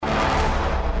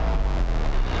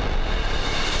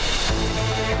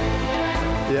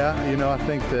Yeah, I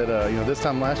think that, this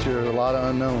time last year, there was a lot of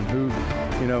unknown.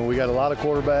 We got a lot of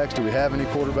quarterbacks. Do we have any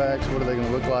quarterbacks? What are they going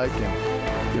to look like?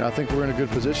 And, I think we're in a good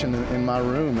position in my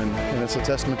room, and it's a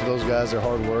testament to those guys, their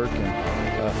hard work. And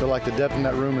I feel like the depth in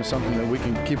that room is something that we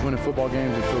can keep winning football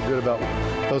games and feel good about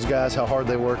those guys, how hard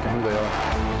they work and who they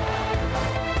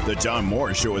are. The John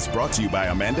Morris Show is brought to you by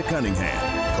Amanda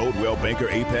Cunningham, Coldwell Banker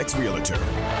Apex Realtor,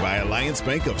 by Alliance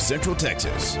Bank of Central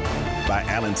Texas, by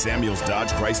Allen Samuels Dodge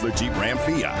Chrysler Jeep Ram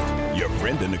Fiat, your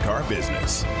friend in the car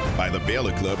business, by the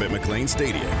Baylor Club at McLean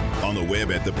Stadium, on the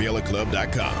web at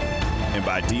thebaylorclub.com, and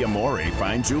by Diamore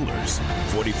Fine Jewelers,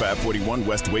 4541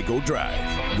 West Waco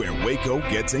Drive, where Waco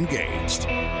gets engaged.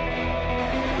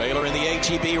 Baylor in the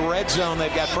HEB red zone.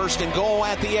 They've got first and goal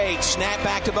at the 8. Snap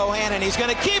back to Bohannon. He's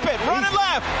going to keep it. Running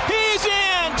left. He's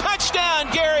in.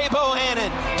 Touchdown, Gary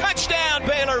Bohannon. Touchdown,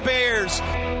 Baylor Bears.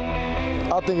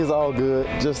 I think it's all good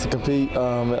just to compete. It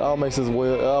all makes us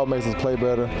play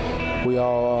better. We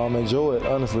all enjoy it,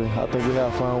 honestly. I think we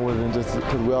have fun with it, and just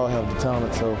because we all have the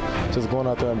talent. So just going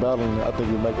out there and battling it, I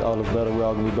think we make all of us better. We're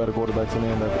all going to be better quarterbacks in the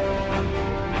end of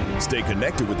it. Stay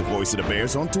connected with the Voice of the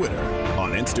Bears on Twitter,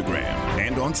 on Instagram,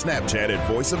 and on Snapchat at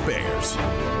Voice of Bears.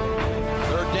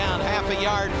 Third down, half a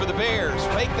yard for the Bears.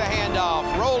 Fake the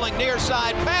handoff. Rolling near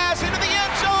side pass into the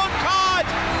end zone. Caught.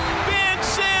 Ben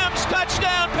Sims,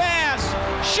 touchdown pass.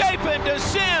 Shapen to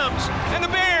Sims. And the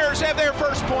Bears have their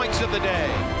first points of the day.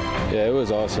 Yeah, it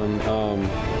was awesome.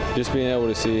 Just being able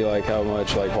to see how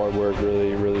much hard work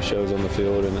really shows on the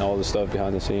field, and all the stuff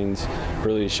behind the scenes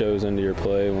really shows into your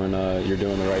play when you're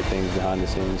doing the right things behind the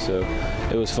scenes. So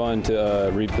it was fun to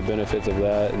reap the benefits of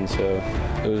that, and so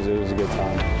it was a good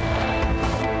time.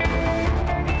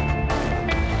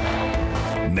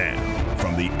 Now,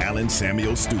 from the Allen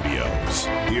Samuels Studios,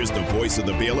 here's the voice of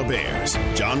the Baylor Bears,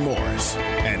 John Morris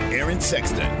and Aaron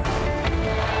Sexton.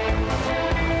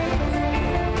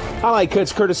 Highlight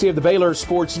cuts courtesy of the Baylor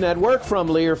Sports Network from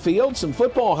Learfield. Some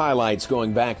football highlights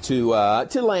going back to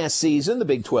last season, the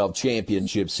Big 12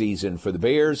 championship season for the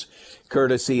Bears,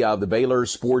 courtesy of the Baylor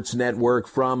Sports Network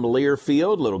from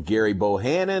Learfield. Little Gary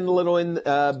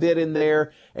Bohannon, bit in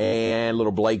there, and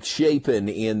little Blake Shapen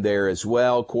in there as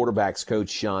well. Quarterbacks coach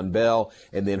Sean Bell,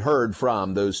 and then heard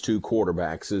from those two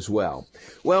quarterbacks as well.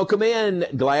 Welcome in.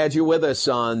 Glad you're with us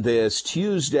on this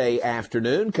Tuesday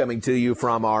afternoon, coming to you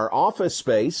from our office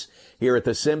space here at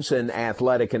the Simpson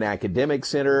Athletic and Academic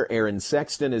Center. Aaron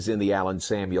Sexton is in the Allen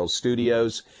Samuels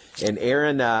Studios. And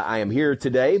Aaron, I am here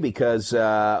today because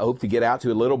I hope to get out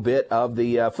to a little bit of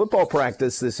the football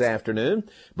practice this afternoon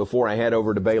before I head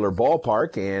over to Baylor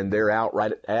Ballpark, and they're out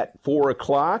right at 4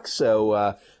 o'clock.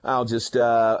 So I'll just,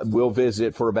 we'll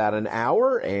visit for about an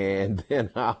hour, and then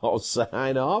I'll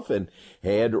sign off and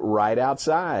head right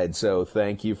outside. So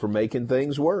thank you for making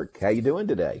things work. How you doing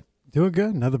today? Doing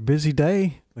good. Another busy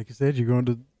day. Like you said, you're going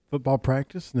to football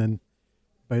practice, and then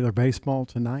Baylor baseball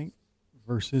tonight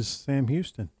versus Sam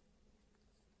Houston.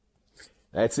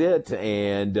 That's it.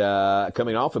 And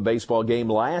coming off a baseball game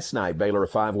last night, Baylor a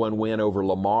 5-1 win over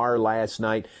Lamar last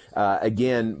night.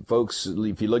 Again, folks,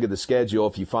 if you look at the schedule,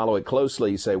 if you follow it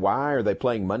closely, you say, why are they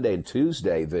playing Monday and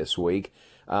Tuesday this week?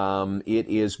 It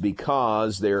is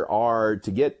because there are,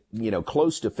 to get,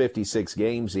 close to 56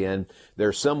 games in, there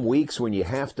are some weeks when you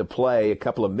have to play a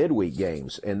couple of midweek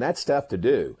games, and that's tough to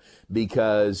do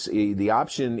because the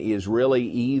option is really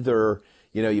either,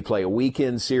 you play a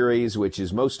weekend series, which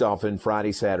is most often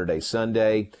Friday, Saturday,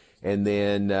 Sunday, and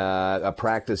then a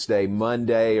practice day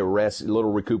Monday, a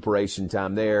little recuperation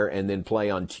time there, and then play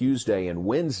on Tuesday and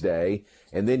Wednesday.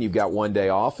 And then you've got one day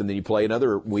off, and then you play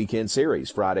another weekend series,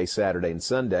 Friday, Saturday, and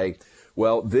Sunday.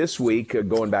 Well, this week,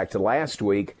 going back to last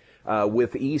week,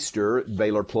 with Easter,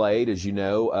 Baylor played, as you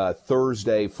know,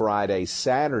 Thursday, Friday,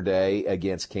 Saturday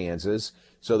against Kansas.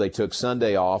 So they took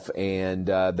Sunday off, and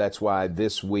that's why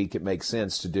this week it makes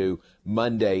sense to do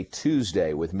Monday,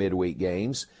 Tuesday with midweek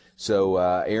games. So,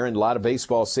 Aaron, a lot of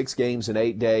baseball, 6 games in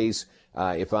 8 days.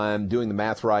 If I'm doing the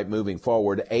math right moving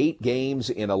forward, 8 games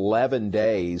in 11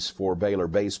 days for Baylor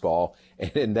baseball.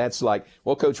 And that's like,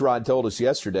 well, Coach Rod told us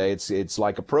yesterday, it's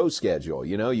like a pro schedule.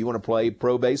 You want to play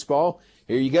pro baseball?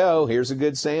 Here you go. Here's a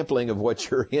good sampling of what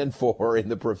you're in for in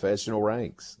the professional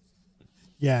ranks.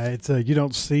 Yeah, it's you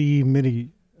don't see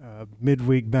many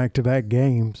midweek back-to-back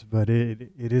games, but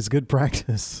it is good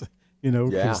practice,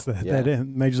 because that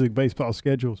Major League Baseball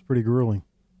schedule is pretty grueling.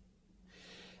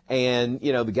 And,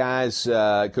 the guys,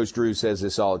 Coach Drew says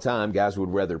this all the time, guys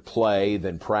would rather play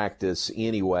than practice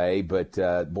anyway. But,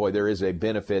 boy, there is a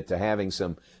benefit to having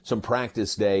some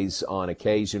practice days on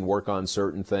occasion, work on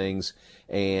certain things.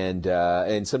 And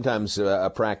sometimes a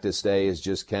practice day is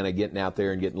just kind of getting out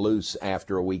there and getting loose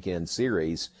after a weekend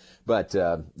series. But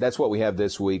that's what we have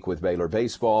this week with Baylor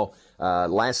baseball.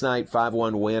 Last night,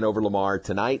 5-1 win over Lamar.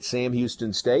 Tonight, Sam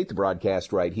Houston State, the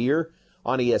broadcast right here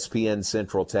on ESPN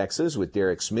Central Texas with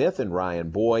Derek Smith and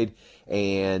Ryan Boyd.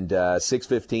 And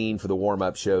 6:15 for the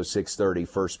warm-up show, 6:30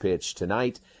 first pitch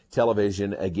tonight.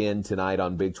 Television again tonight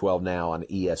on Big 12 Now on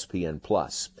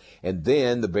ESPN+. And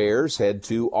then the Bears head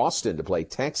to Austin to play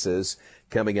Texas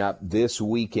coming up this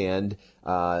weekend.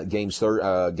 Games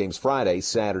Friday,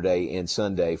 Saturday, and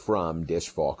Sunday from Disch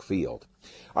Falk Field.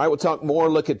 All right, we'll talk more,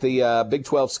 look at the Big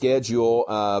 12 schedule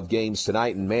of games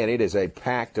tonight. And, man, it is a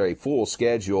full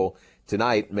schedule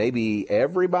tonight. Maybe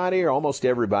everybody or almost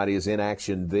everybody is in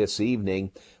action this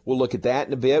evening. We'll look at that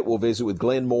in a bit. We'll visit with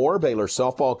Glenn Moore, Baylor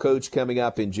softball coach, coming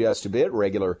up in just a bit.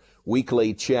 Regular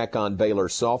weekly check on Baylor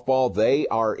softball. They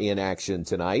are in action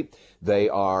tonight. They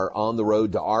are on the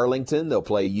road to Arlington. They'll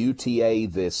play UTA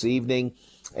this evening.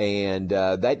 And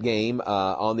that game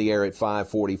on the air at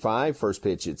 5:45, first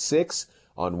pitch at 6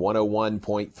 on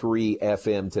 101.3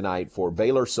 FM tonight for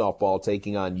Baylor softball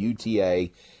taking on UTA.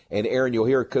 And, Aaron, you'll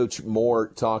hear Coach Moore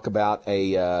talk about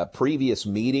a previous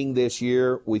meeting this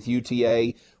year with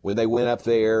UTA when they went up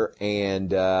there and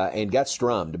got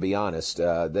strummed, to be honest.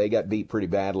 They got beat pretty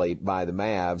badly by the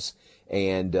Mavs.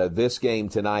 And this game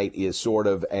tonight is sort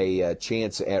of a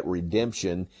chance at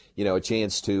redemption, a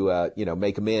chance to,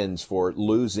 make amends for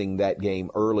losing that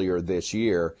game earlier this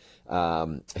year.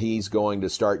 He's going to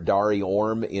start Dari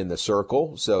Orm in the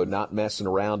circle, so not messing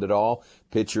around at all.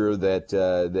 Pitcher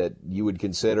that you would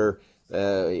consider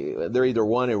they're either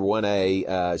 1 or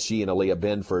 1A, she and Aaliyah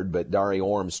Benford, but Dari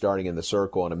Orm starting in the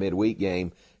circle in a midweek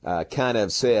game kind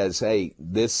of says, hey,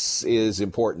 this is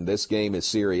important. This game is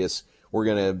serious. We're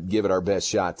going to give it our best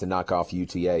shot to knock off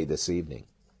UTA this evening.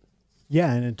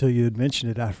 Yeah, and until you had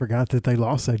mentioned it, I forgot that they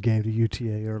lost that game to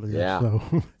UTA earlier. Yeah.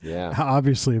 So, yeah.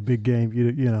 Obviously a big game,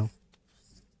 you know.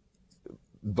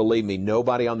 Believe me,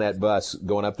 nobody on that bus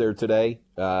going up there today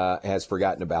has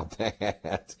forgotten about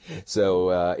that.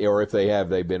 So, or if they have,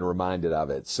 they've been reminded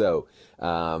of it. So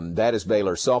that is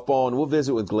Baylor softball, and we'll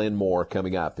visit with Glenn Moore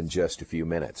coming up in just a few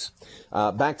minutes.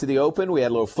 Back to the Open. We had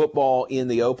a little football in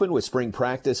the Open with spring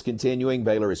practice continuing.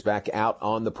 Baylor is back out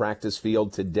on the practice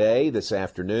field today, this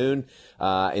afternoon,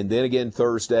 and then again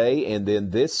Thursday, and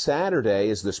then this Saturday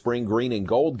is the spring green and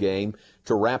gold game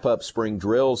to wrap up spring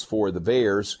drills for the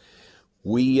Bears.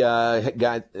 We had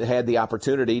the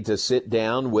opportunity to sit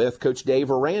down with Coach Dave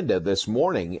Aranda this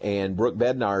morning, and Brooke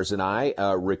Bednarz and I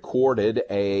recorded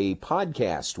a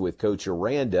podcast with Coach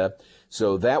Aranda,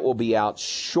 so that will be out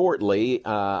shortly.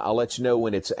 I'll let you know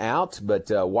when it's out,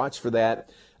 but watch for that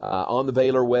on the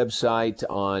Baylor website,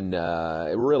 on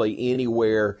really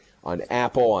anywhere, on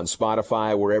Apple, on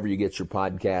Spotify, wherever you get your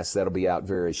podcasts. That'll be out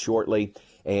very shortly.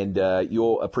 And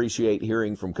you'll appreciate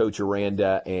hearing from Coach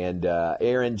Aranda. And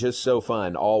Aaron, just so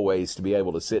fun always to be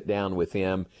able to sit down with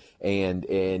him. And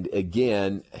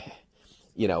again,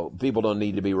 people don't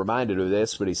need to be reminded of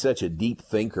this, but he's such a deep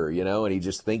thinker, and he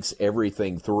just thinks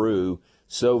everything through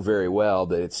so very well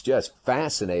that it's just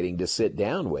fascinating to sit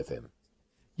down with him.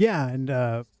 Yeah,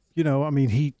 and,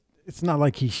 it's not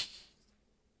like he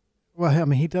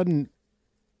doesn't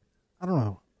 – I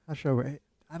don't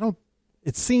know.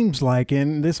 It seems like,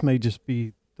 and this may just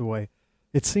be the way,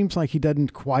 it seems like he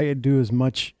doesn't quite do as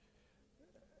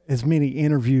many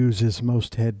interviews as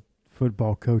most head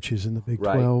football coaches in the Big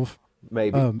 12.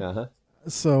 Maybe.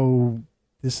 So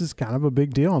this is kind of a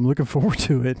big deal. I'm looking forward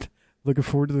to it. Looking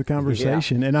forward to the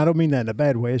conversation. Yeah. And I don't mean that in a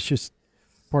bad way. It's just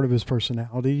part of his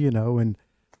personality, and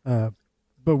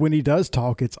but when he does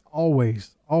talk, it's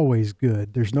always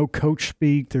good. There's no coach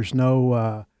speak. There's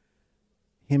no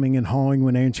hemming and hawing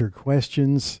when answering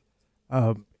questions.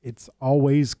 It's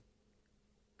always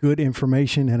good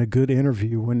information and a good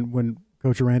interview when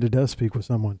Coach Aranda does speak with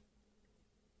someone.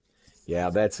 Yeah,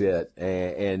 that's it.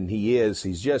 And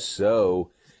he's just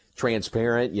so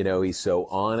transparent. He's so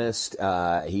honest.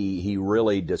 He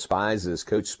really despises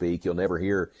coach speak. You'll never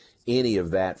hear any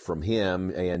of that from him.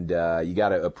 And you got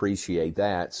to appreciate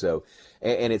that. So,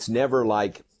 and it's never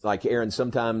like Aaron,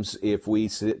 sometimes if we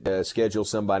schedule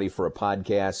somebody for a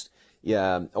podcast,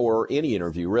 or any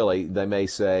interview really, they may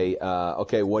say,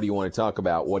 okay, what do you want to talk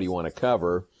about? What do you want to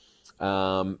cover?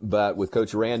 But with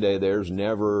Coach Aranda, there's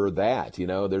never that,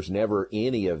 there's never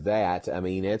any of that. I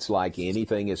mean, it's like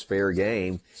anything is fair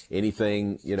game.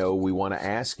 Anything, we want to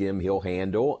ask him, he'll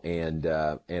handle and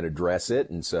address it.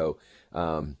 And so,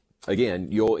 again,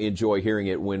 you'll enjoy hearing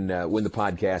it when the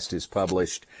podcast is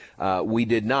published. We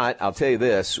did not, I'll tell you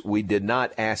this, we did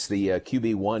not ask the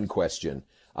QB1 question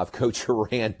of Coach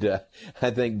Aranda.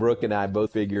 I think Brooke and I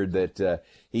both figured that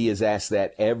he is asked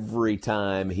that every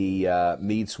time he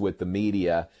meets with the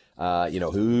media,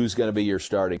 who's going to be your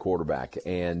starting quarterback?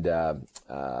 And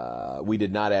we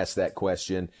did not ask that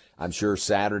question. I'm sure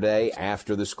Saturday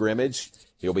after the scrimmage,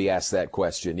 he'll be asked that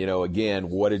question. Again,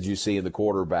 what did you see in the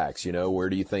quarterbacks? Where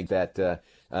do you think that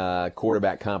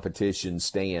quarterback competition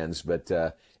stands? But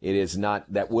it is not,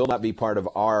 that will not be part of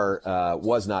our,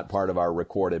 was not part of our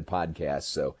recorded podcast.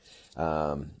 So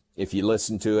if you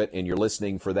listen to it and you're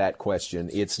listening for that question,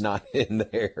 it's not in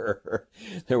there.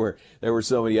 There were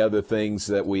so many other things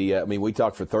that we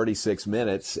talked for 36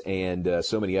 minutes and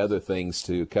so many other things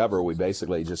to cover. We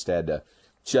basically just had to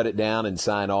shut it down and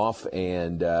sign off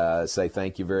and say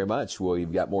thank you very much. Well,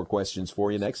 you've got more questions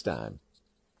for you next time.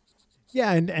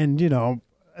 Yeah, and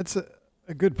that's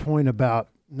a good point about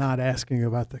not asking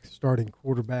about the starting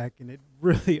quarterback, and it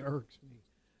really irks me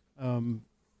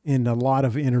in a lot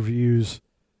of interviews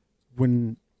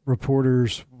when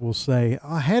reporters will say,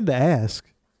 I had to ask.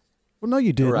 Well, no,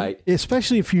 you didn't. Right.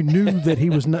 Especially if you knew that he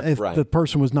was not, if right. the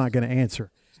person was not going to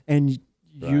answer. And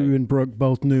you and Brooke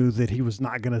both knew that he was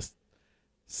not going to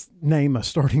name a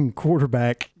starting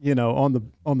quarterback, on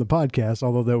the podcast,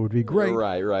 although that would be great.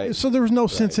 Right. So there was no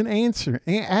sense in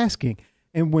asking.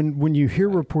 And when you hear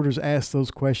reporters ask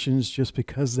those questions just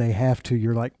because they have to,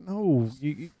 you're like, no,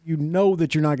 you know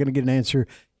that you're not going to get an answer.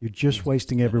 You're just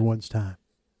wasting everyone's time.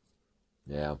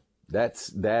 Yeah,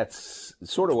 that's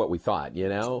sort of what we thought,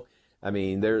 I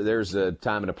mean, there's a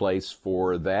time and a place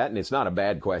for that, and it's not a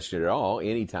bad question at all,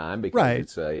 anytime, because right.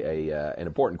 It's an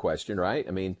important question, right?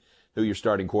 I mean, who your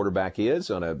starting quarterback is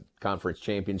on a conference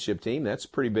championship team, that's a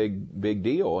pretty big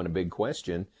deal and a big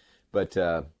question. But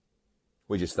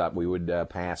we just thought we would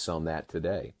pass on that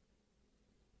today.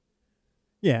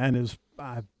 Yeah, and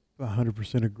I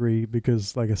 100% agree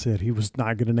because, like I said, he was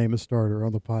not going to name a starter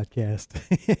on the podcast.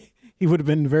 He would have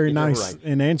been very nice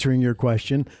in answering your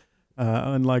question,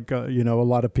 unlike, a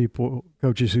lot of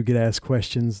coaches who get asked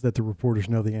questions that the reporters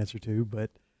know the answer to,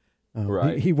 but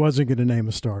he wasn't going to name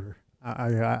a starter.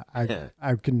 I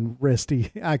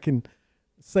can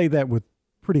say that with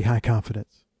pretty high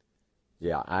confidence.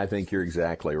 Yeah, I think you're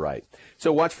exactly right.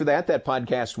 So watch for that. That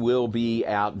podcast will be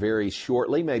out very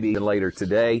shortly, maybe even later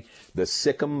today. The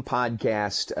Sikkim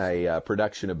Podcast, a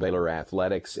production of Baylor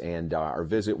Athletics, and our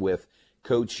visit with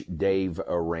Coach Dave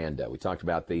Aranda. We talked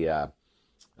about the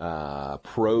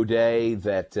Pro Day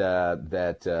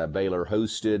that Baylor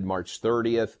hosted March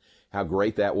 30th, how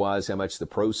great that was, how much the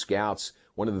Pro Scouts,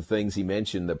 one of the things he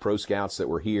mentioned, the Pro Scouts that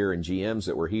were here and GMs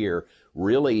that were here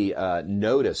really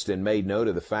noticed and made note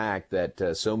of the fact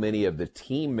that so many of the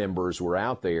team members were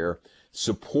out there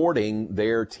supporting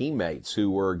their teammates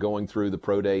who were going through the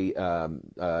Pro Day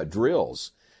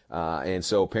drills. And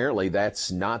so apparently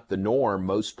that's not the norm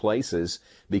most places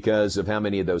because of how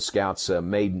many of those scouts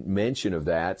made mention of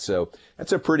that. So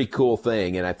that's a pretty cool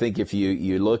thing. And I think if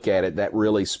you look at it, that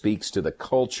really speaks to the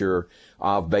culture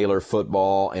of Baylor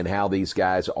football and how these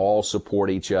guys all support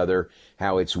each other,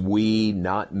 how it's we,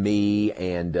 not me.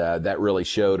 And that really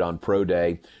showed on Pro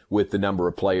Day with the number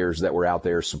of players that were out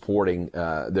there supporting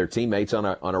their teammates on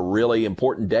a really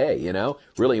important day,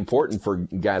 really important for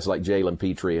guys like Jalen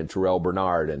Petrie and Terrell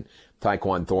Bernard and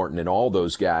Tyquan Thornton and all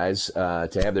those guys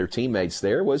to have their teammates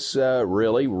there was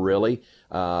really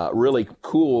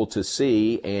cool to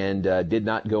see and did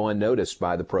not go unnoticed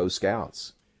by the Pro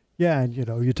Scouts. Yeah, and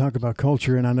you talk about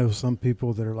culture, and I know some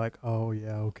people that are like, "Oh,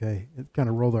 yeah, okay," it kind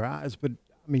of roll their eyes, but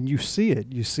I mean, you see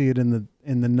it. You see it in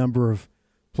the number of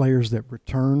players that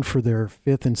return for their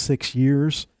 5th and 6th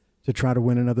years to try to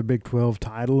win another Big 12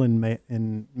 title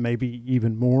and maybe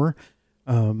even more.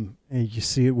 And you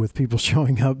see it with people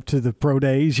showing up to the pro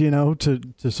days,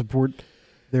 to support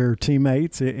their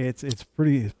teammates. It's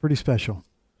pretty special.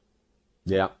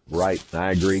 Yeah, right.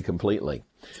 I agree completely.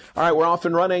 All right, we're off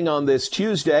and running on this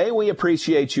Tuesday. We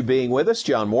appreciate you being with us.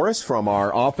 John Morris from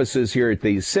our offices here at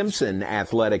the Simpson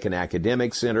Athletic and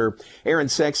Academic Center. Aaron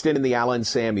Sexton in the Allen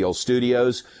Samuel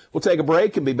Studios. We'll take a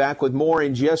break and be back with more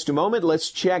in just a moment.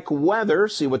 Let's check weather,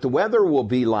 see what the weather will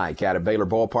be like out of Baylor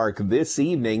Ballpark this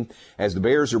evening as the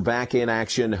Bears are back in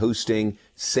action hosting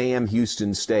Sam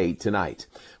Houston State tonight.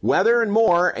 Weather and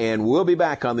more, and we'll be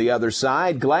back on the other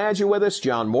side. Glad you're with us.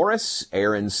 John Morris,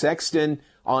 Aaron Sexton,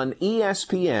 on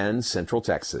ESPN Central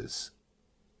Texas.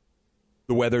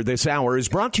 The weather this hour is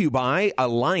brought to you by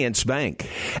Alliance Bank.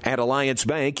 At Alliance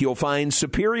Bank, you'll find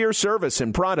superior service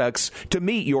and products to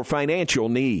meet your financial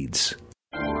needs.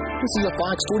 This is a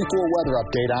Fox 44 weather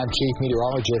update. I'm Chief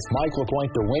Meteorologist Mike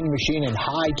LaPointe. The wind machine in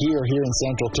high gear here in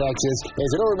Central Texas. As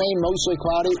it'll remain mostly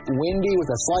cloudy, windy with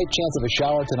a slight chance of a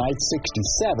shower tonight,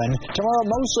 67. Tomorrow,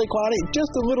 mostly cloudy, just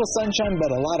a little sunshine,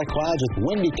 but a lot of clouds with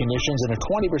windy conditions and a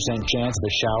 20% chance of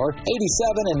a shower.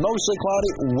 87 and mostly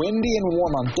cloudy, windy and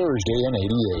warm on Thursday and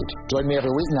 88. Join me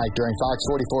every weeknight during Fox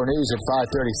 44 News at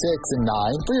 5:36 and 9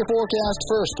 for your forecast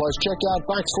first. Plus, check out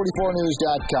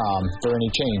fox44news.com for any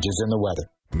changes in the weather.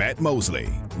 Matt Mosley,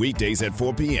 weekdays at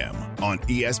 4 p.m. on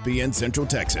ESPN Central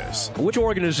Texas. Which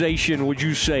organization would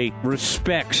you say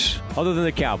respects, other than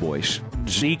the Cowboys,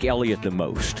 Zeke Elliott the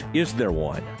most? Is there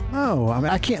one? Oh, I mean,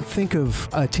 I can't think of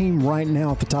a team right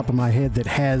now at the top of my head that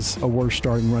has a worse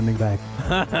starting running back.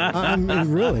 I mean,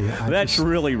 really. That's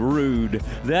really rude.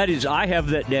 That is, I have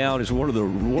that down as one of the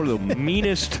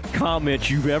meanest comments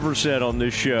you've ever said on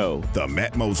this show. The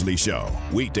Matt Mosley Show,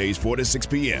 weekdays 4 to 6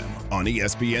 p.m. on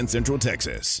ESPN Central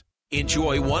Texas.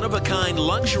 Enjoy one-of-a-kind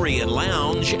luxury and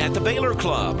lounge at the Baylor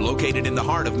Club, located in the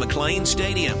heart of McLean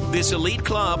Stadium. This elite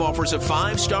club offers a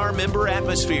 5-star member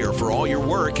atmosphere for all your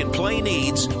work and play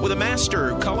needs, with a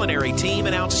master culinary team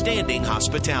and outstanding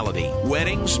hospitality.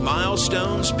 Weddings,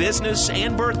 milestones, business,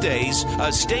 and birthdays. A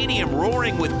stadium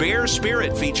roaring with Bear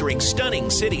spirit featuring stunning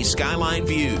city skyline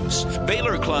views.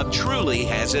 Baylor Club truly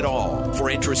has it all. For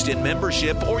interest in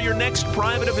membership or your next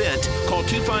private event, call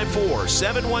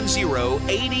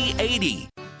 254-710-8080.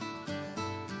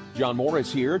 John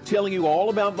Morris here, telling you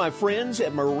all about my friends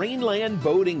at Marineland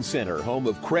Boating Center, home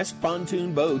of Crest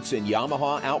Pontoon Boats and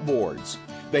Yamaha Outboards.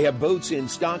 They have boats in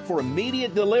stock for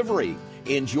immediate delivery.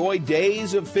 Enjoy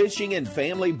days of fishing and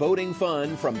family boating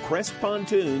fun from Crest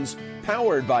Pontoons,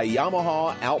 powered by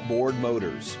Yamaha Outboard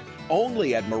Motors.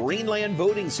 Only at Marineland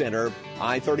Boating Center,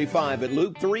 I-35 at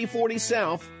Loop 340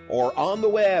 South, or on the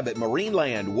web at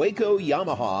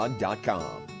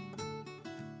marinelandwacoyamaha.com.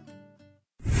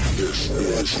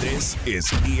 This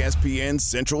is ESPN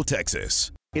Central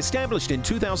Texas. Established in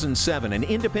 2007 and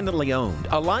independently owned,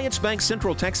 Alliance Bank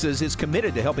Central Texas is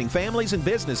committed to helping families and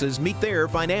businesses meet their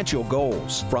financial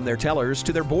goals. From their tellers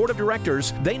to their board of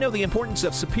directors, they know the importance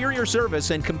of superior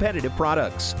service and competitive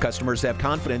products. Customers have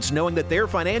confidence knowing that their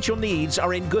financial needs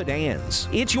are in good hands.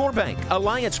 It's your bank,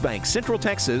 Alliance Bank Central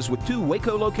Texas, with 2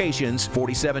 Waco locations,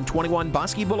 4721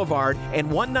 Bosque Boulevard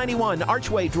and 191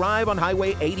 Archway Drive on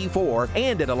Highway 84,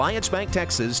 and at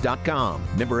AllianceBankTexas.com.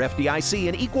 Member FDIC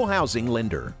and equal housing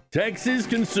lender. Texas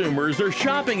consumers are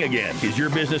shopping again. Is your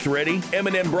business ready?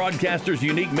 M&M Broadcasters'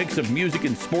 unique mix of music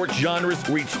and sports genres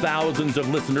reach thousands of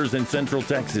listeners in Central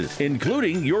Texas,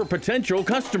 including your potential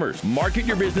customers. Market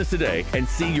your business today and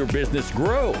see your business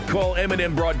grow. Call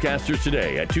M&M Broadcasters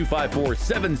today at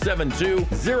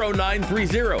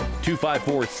 254-772-0930.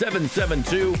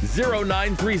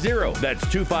 254-772-0930. That's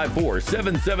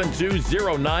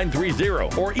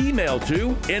 254-772-0930. Or email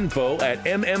to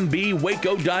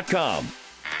info@mmbwaco.com.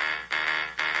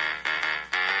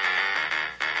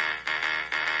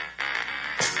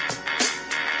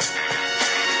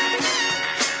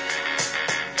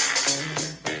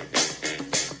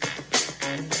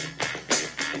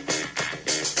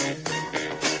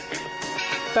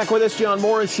 Back with us, John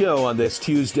Morris Show on this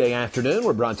Tuesday afternoon.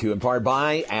 We're brought to you in part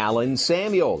by Allen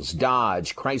Samuels,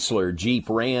 Dodge, Chrysler, Jeep,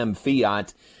 Ram,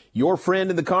 Fiat. Your friend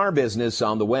in the car business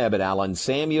on the web at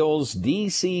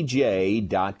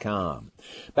AllenSamuelsDCJ.com.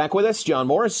 Back with us, John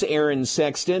Morris, Aaron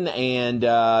Sexton, and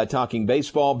talking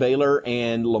baseball, Baylor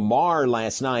and Lamar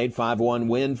last night. 5-1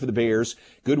 win for the Bears.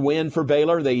 Good win for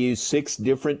Baylor. They used 6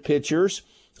 different pitchers,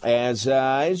 as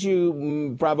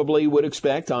you probably would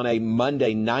expect on a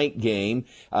Monday night game,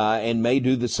 and may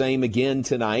do the same again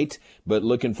tonight. But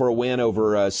looking for a win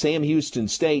over Sam Houston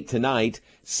State tonight.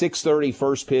 6:30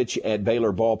 first pitch at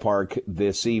Baylor Ballpark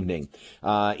this evening.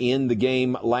 In the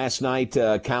game last night,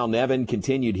 Kyle Nevin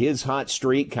continued his hot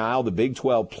streak. Kyle, the Big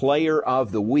 12 Player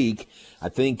of the Week. I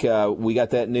think we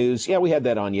got that news. Yeah, we had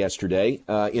that on yesterday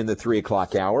in the 3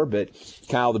 o'clock hour. But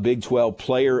Kyle, the Big 12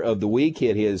 Player of the Week,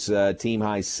 hit his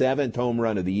team-high 7th home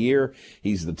run of the year.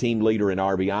 He's the team leader in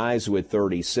RBIs with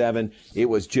 37. It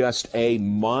was just a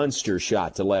monster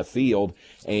shot to left field,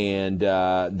 and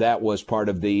that was part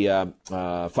of the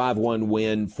 5-1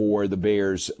 win for the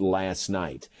Bears last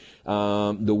night.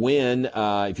 The win,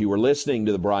 if you were listening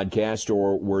to the broadcast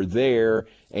or were there,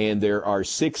 and there are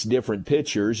 6 different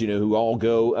pitchers, who all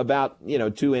go about,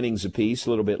 2 innings apiece, a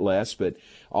little bit less, but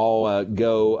all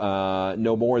go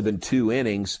no more than 2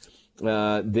 innings.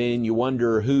 then you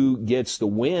wonder who gets the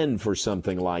win for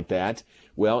something like that.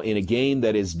 Well, in a game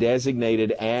that is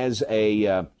designated as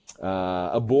a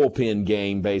bullpen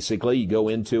game, basically, you go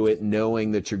into it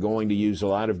knowing that you're going to use a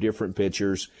lot of different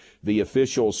pitchers. The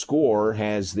official score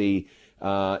has the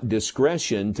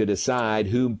discretion to decide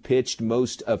who pitched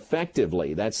most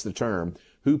effectively. That's the term.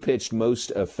 Who pitched most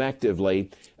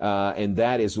effectively, and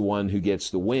that is the one who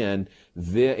gets the win.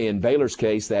 In Baylor's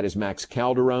case, that is Max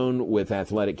Calderon with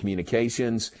Athletic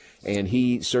Communications, and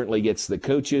he certainly gets the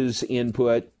coach's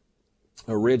input.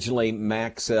 Originally,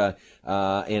 Max, and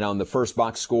on the first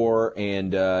box score,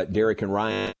 and Derek and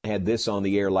Ryan had this on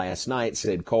the air last night,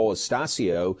 said Cole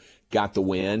Estacio got the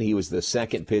win. He was the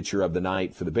second pitcher of the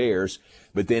night for the Bears.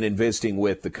 But then in visiting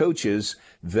with the coaches,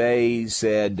 they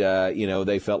said,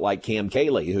 they felt like Cam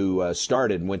Cayley, who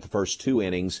started and went the first 2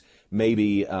 innings,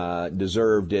 maybe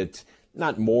deserved it.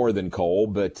 Not more than Cole,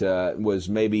 but was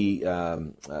maybe he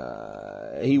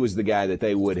was the guy that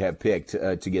they would have picked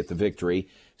to get the victory.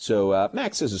 So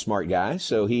Max is a smart guy,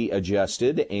 so he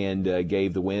adjusted and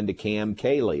gave the win to Cam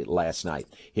Cayley last night.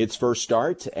 His first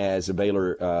start as a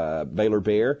Baylor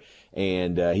Bear,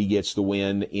 and he gets the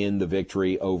win in the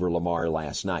victory over Lamar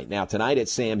last night. Now, tonight at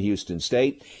Sam Houston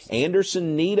State,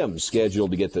 Anderson Needham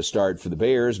scheduled to get the start for the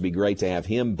Bears. Be great to have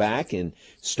him back and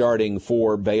starting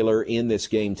for Baylor in this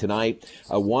game tonight.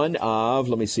 One of,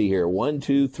 let me see here, 1,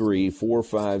 2, 3, 4,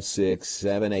 5, 6,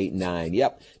 7, 8, 9.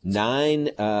 Yep, 9,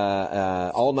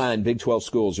 all 9 Big 12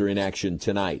 schools are in action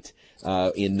tonight.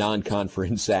 In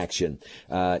non-conference action.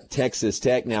 Texas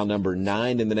Tech, now number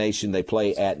 9 in the nation. They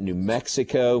play at New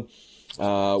Mexico.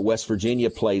 West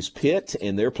Virginia plays Pitt,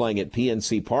 and they're playing at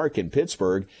PNC Park in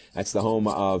Pittsburgh. That's the home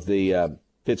of the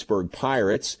Pittsburgh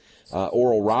Pirates.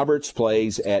 Oral Roberts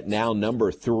plays at now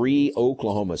number 3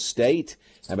 Oklahoma State.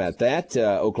 How about that?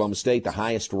 Oklahoma State, the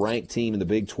highest-ranked team in the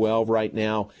Big 12 right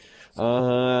now.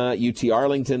 UT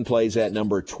Arlington plays at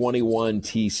number 21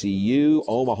 TCU.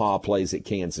 Omaha plays at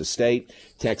Kansas State.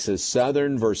 Texas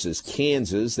Southern versus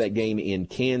Kansas. That game in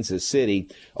Kansas City.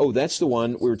 Oh, that's the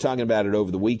one. We were talking about it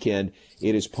over the weekend.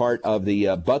 It is part of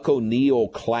the Buck O'Neil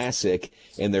Classic,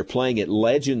 and they're playing at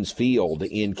Legends Field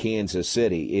in Kansas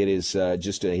City. It is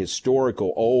just a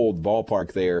historical old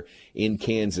ballpark there in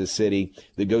Kansas City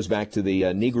that goes back to the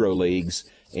Negro Leagues.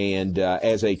 And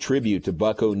as a tribute to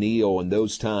Buck O'Neil and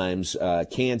those times,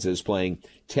 Kansas playing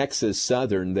Texas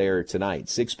Southern there tonight,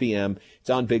 6 p.m. It's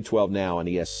on Big 12 Now on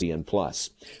ESPN+.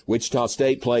 Wichita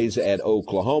State plays at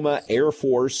Oklahoma, Air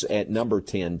Force at number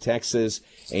 10 Texas,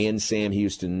 and Sam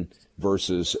Houston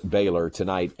versus Baylor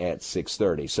tonight at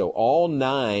 6:30. So all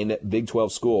 9 Big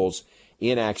 12 schools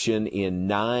in action in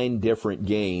 9 different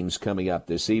games coming up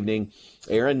this evening.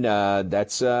 Aaron,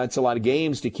 that's a lot of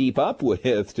games to keep up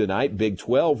with tonight, Big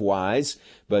 12-wise,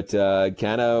 but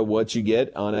kind of what you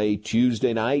get on a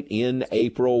Tuesday night in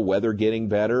April, weather getting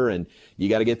better, and you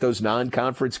got to get those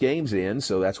non-conference games in,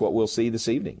 so that's what we'll see this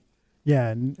evening. Yeah,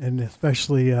 and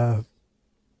especially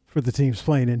for the teams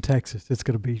playing in Texas, it's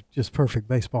going to be just perfect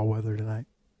baseball weather tonight.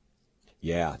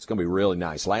 Yeah, it's going to be really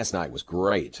nice. Last night was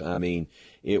great. I mean,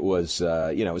 it was,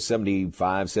 it was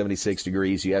 75, 76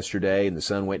 degrees yesterday, and the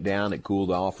sun went down. It cooled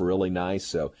off really nice.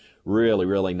 So really,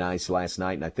 really nice last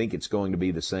night, and I think it's going to be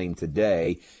the same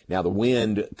today. Now, the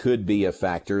wind could be a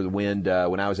factor. The wind,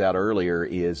 when I was out earlier,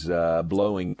 is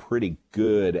blowing pretty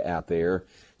good out there.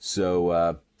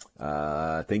 So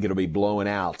I think it'll be blowing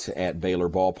out at Baylor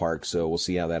Ballpark, so we'll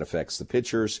see how that affects the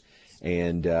pitchers.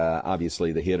 And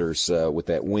obviously the hitters with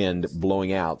that wind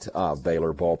blowing out of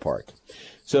Baylor Ballpark.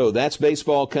 So that's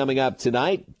baseball coming up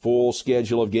tonight. Full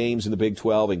schedule of games in the Big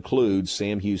 12 includes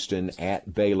Sam Houston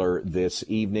at Baylor this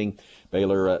evening.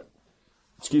 Baylor,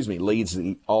 leads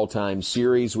the all-time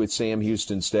series with Sam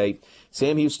Houston State.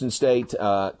 Sam Houston State,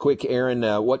 quick, Aaron,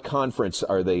 what conference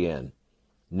are they in?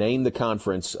 Name the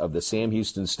conference of the Sam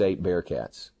Houston State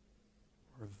Bearcats.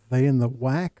 Are they in the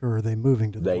WAC, or are they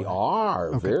moving to the WAC? They are.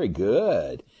 Okay. Very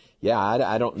good. Yeah,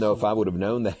 I don't know if I would have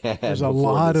known that There's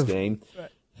before this game.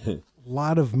 A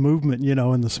lot of movement,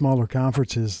 in the smaller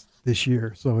conferences this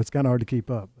year, so it's kind of hard to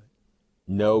keep up.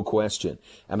 No question.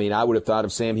 I mean, I would have thought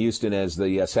of Sam Houston as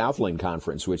the Southland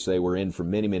Conference, which they were in for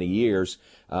many, many years,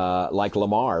 like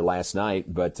Lamar last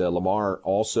night, but Lamar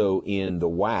also in the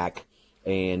WAC,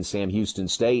 and Sam Houston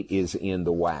State is in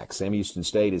the WAC. Sam Houston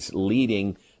State is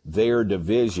leading their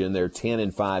division. They're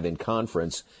 10-5 in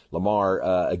conference. Lamar,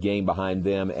 a game behind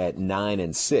them at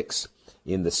 9-6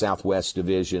 in the Southwest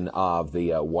Division of the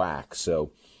WAC.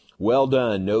 So well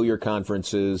done. Know your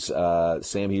conferences.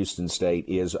 Sam Houston State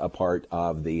is a part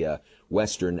of the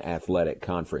Western Athletic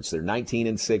Conference. They're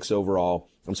 19-6 overall.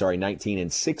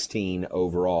 19-16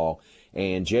 overall.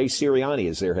 and Jay Sirianni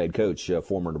is their head coach,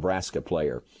 former Nebraska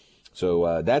player.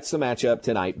 So that's the matchup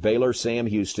tonight. Baylor, Sam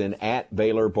Houston at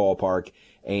Baylor Ballpark,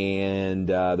 and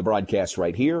the broadcast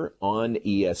right here on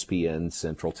ESPN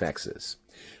Central Texas.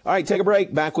 All right, take a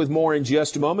break. Back with more in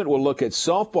just a moment. We'll look at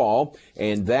softball,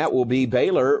 and that will be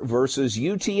Baylor versus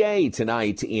UTA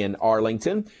tonight in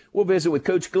Arlington. We'll visit with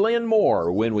Coach Glenn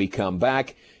Moore when we come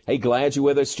back. Hey, glad you're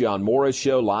with us. John Morris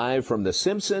Show live from the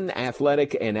Simpson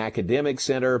Athletic and Academic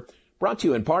Center, brought to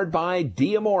you in part by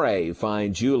Diamore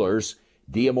Fine Jewelers.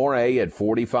 Diamore at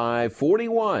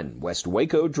 4541 West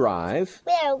Waco Drive.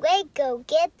 Where Waco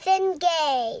gets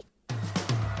engaged.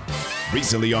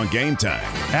 Recently on Game Time.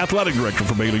 Athletic Director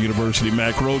for Baylor University,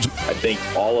 Mack Rhodes. I think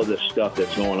all of this stuff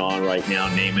that's going on right now,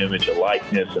 name, image, and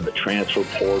likeness, and the transfer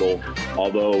portal,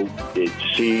 although it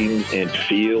seems and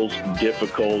feels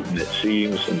difficult, and it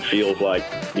seems and feels like,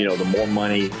 the more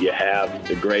money you have,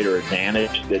 the greater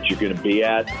advantage that you're going to be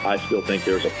at, I still think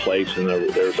there's a place and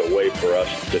there's a way for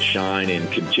us to shine and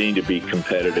continue to be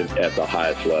competitive at the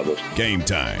highest levels. Game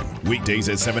Time, weekdays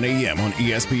at 7 a.m. on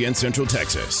ESPN Central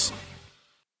Texas.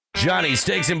 Johnny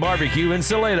Steaks and Barbecue in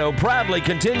Salado proudly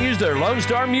continues their Lone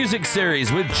Star Music Series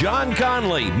with John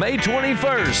Conley, May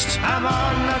 21st. I'm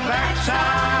on the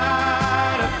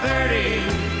backside of 30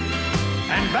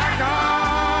 and back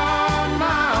on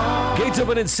my own. Gates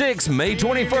open at 6, May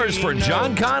 21st for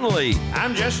John Conley.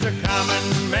 I'm just a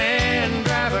common man,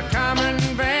 drive a common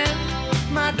van.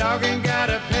 My dog ain't got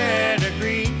a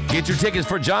pedigree. Get your tickets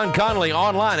for John Conley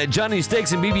online at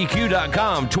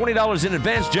johnnysteaksandbbq.com. $20 in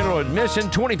advance general admission,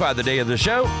 $25 the day of the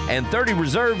show, and $30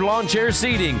 reserved lawn chair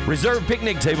seating. Reserved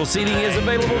picnic table seating is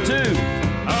available too.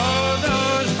 Oh,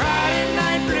 those Friday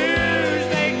night blues,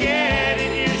 they get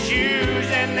in your shoes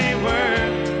and they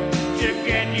work to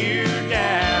get you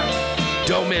down.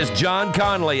 Don't miss John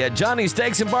Conley at Johnny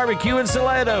Steaks and Barbecue in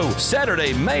Salado,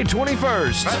 Saturday, May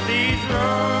 21st. But these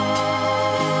rose-colored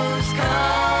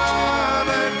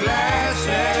glasses.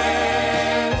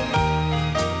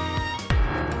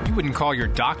 You wouldn't call your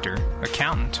doctor,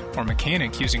 accountant, or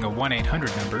mechanic using a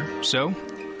 1-800 number, so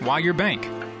why your bank?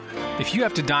 If you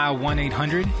have to dial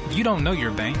 1-800, you don't know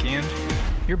your bank, and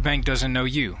your bank doesn't know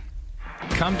you.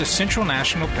 Come to Central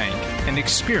National Bank and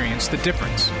experience the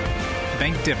difference.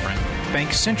 Bank different.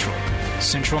 Bank Central.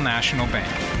 Central National Bank.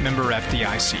 Member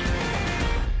FDIC.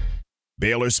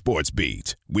 Baylor Sports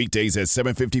Beat, weekdays at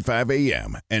 7:55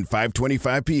 a.m. and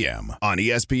 5:25 p.m. on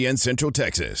ESPN Central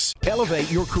Texas.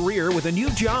 Elevate your career with a new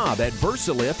job at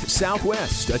VersaLift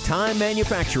Southwest, a time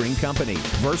manufacturing company.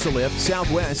 VersaLift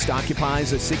Southwest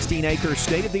occupies a 16-acre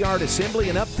state-of-the-art assembly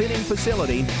and upfitting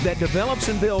facility that develops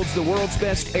and builds the world's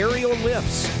best aerial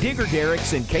lifts, digger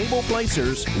derricks, and cable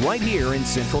placers right here in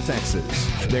Central Texas.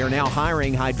 They are now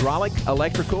hiring hydraulic,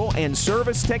 electrical, and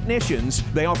service technicians.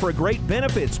 They offer a great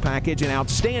benefits package and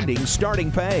outstanding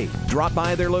starting pay. Drop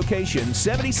by their location,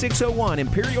 7601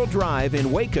 Imperial Drive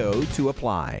in Waco, to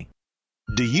apply.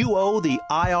 Do you owe the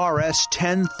IRS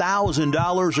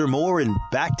 $10,000 or more in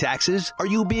back taxes? Are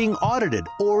you being audited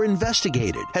or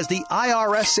investigated? Has the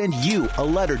IRS sent you a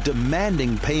letter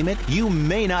demanding payment? You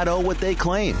may not owe what they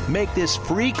claim. Make this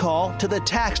free call to the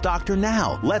tax doctor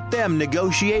now. Let them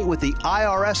negotiate with the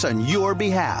IRS on your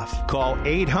behalf. Call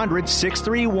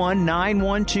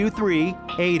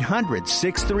 800-631-9123.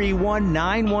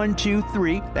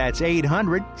 800-631-9123. That's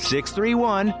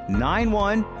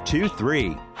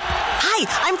 800-631-9123. Hi,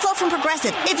 I'm Flo from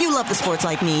Progressive. If you love the sports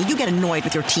like me, you get annoyed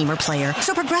with your team or player.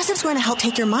 So Progressive's going to help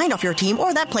take your mind off your team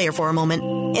or that player for a moment.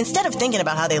 Instead of thinking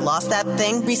about how they lost that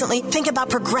thing recently, think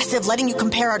about Progressive letting you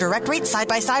compare our direct rates side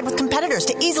by side with competitors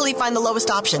to easily find the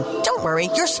lowest option. Don't worry,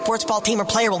 your sports ball team or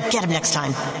player will get him next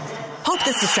time. Hope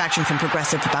this distraction from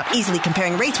Progressive about easily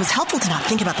comparing rates was helpful to not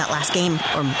think about that last game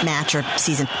or match or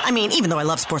season. I mean, even though I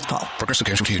love sports ball. Progressive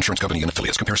Casualty Insurance Company and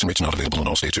affiliates. Comparison rates not available in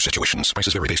all states or situations.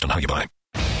 Prices vary based on how you buy.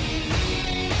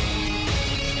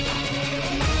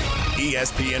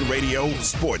 ESPN Radio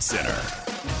Sports Center.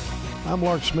 I'm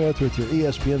Lark Smith with your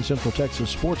ESPN Central Texas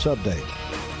Sports Update.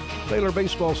 Baylor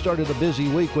baseball started a busy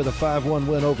week with a 5-1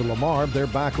 win over Lamar. They're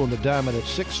back on the diamond at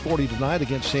 6:40 tonight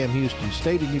against Sam Houston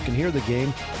State, and you can hear the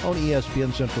game on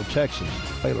ESPN Central Texas.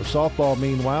 Baylor softball,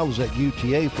 meanwhile, is at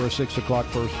UTA for a 6 o'clock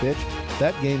first pitch.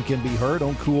 That game can be heard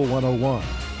on Cool 101.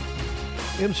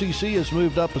 MCC has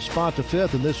moved up a spot to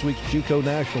 5th in this week's JUCO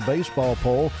National Baseball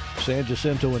Poll. San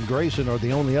Jacinto and Grayson are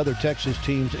the only other Texas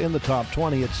teams in the top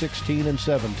 20 at 16 and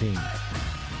 17.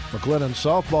 McLennan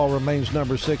softball remains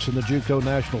number 6 in the JUCO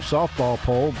National Softball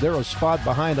Poll. They're a spot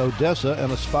behind Odessa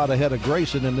and a spot ahead of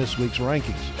Grayson in this week's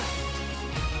rankings.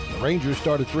 The Rangers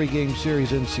start a 3-game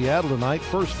series in Seattle tonight.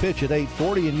 First pitch at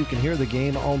 8:40, and you can hear the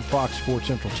game on Fox Sports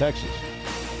Central Texas.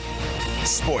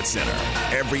 Sports Center,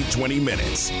 every 20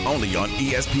 minutes, only on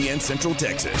ESPN Central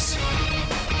Texas.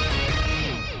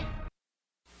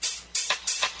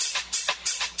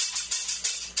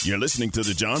 You're listening to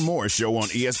The John Morris Show on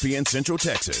ESPN Central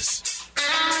Texas.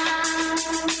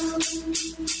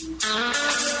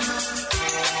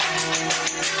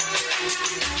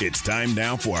 It's time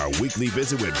now for our weekly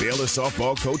visit with Baylor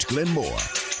softball coach Glenn Moore.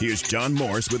 Here's John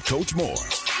Morris with Coach Moore.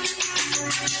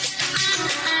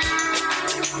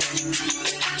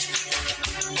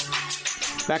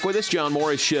 Back with us, John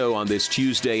Morris Show on this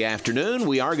Tuesday afternoon.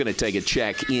 We are going to take a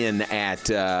check in at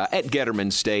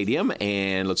Getterman Stadium,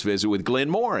 and let's visit with Glenn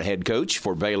Moore, head coach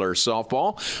for Baylor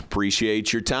softball.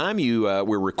 Appreciate your time.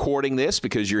 We're recording this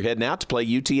because you're heading out to play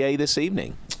UTA this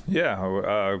evening.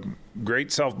 Yeah, great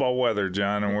softball weather,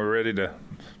 John, and we're ready to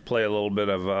play a little bit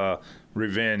of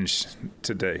revenge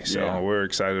today. So we're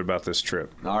excited about this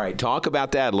trip. All right, talk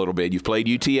about that a little bit. You've played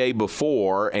UTA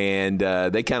before, and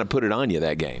they kind of put it on you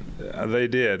that game. They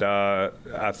did.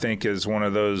 I think is one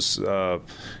of those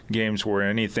games where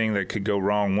anything that could go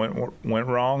wrong went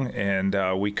wrong,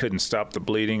 and we couldn't stop the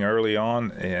bleeding early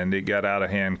on, and it got out of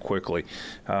hand quickly.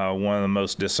 One of the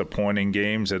most disappointing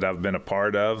games that I've been a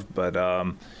part of, but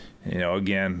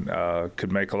again,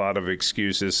 could make a lot of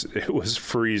excuses. It was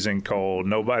freezing cold.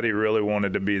 Nobody really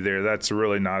wanted to be there. That's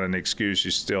really not an excuse.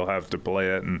 You still have to play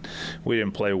it, and we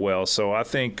didn't play well. So I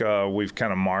think we've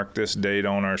kind of marked this date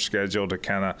on our schedule to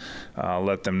kind of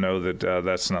let them know that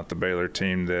that's not the Baylor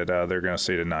team that they're going to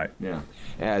see tonight.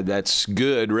 Yeah, that's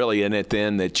good, really, isn't it,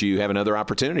 then, that you have another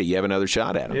opportunity. You have another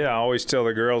shot at them. Yeah, I always tell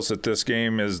the girls that this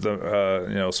game is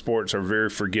sports are very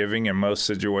forgiving. In most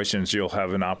situations, you'll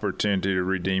have an opportunity to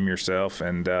redeem yourself,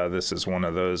 and this is one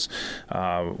of those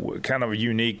kind of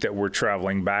unique that we're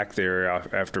traveling back there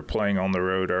after playing on the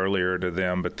road earlier to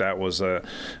them, but that was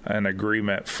an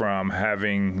agreement from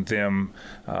having them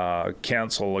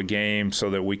cancel a game so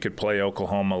that we could play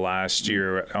Oklahoma last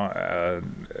year,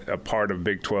 a part of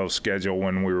Big 12 schedule.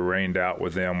 When we were rained out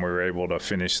with them, we were able to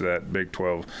finish that Big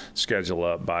 12 schedule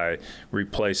up by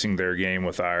replacing their game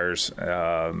with ours.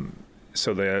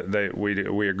 So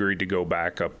we agreed to go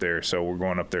back up there, so we're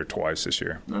going up there twice this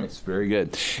year. Nice, very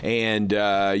good. And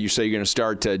you say you're going to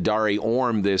start Dari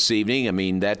Orm this evening. I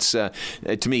mean, that's to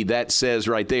me that says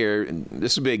right there,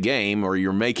 this is a big game, or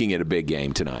you're making it a big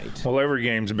game tonight. Well, every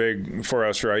game's big for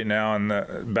us right now, and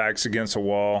the back's against a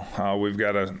wall. We've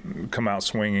got to come out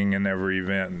swinging in every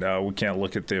event. We can't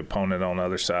look at the opponent on the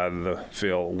other side of the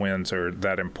field. Wins are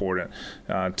that important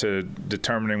to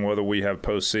determining whether we have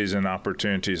postseason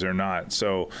opportunities or not.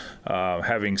 So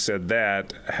having said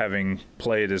that, having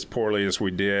played as poorly as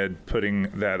we did, putting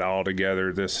that all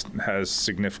together, this has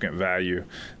significant value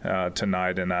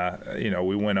tonight. And,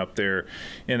 we went up there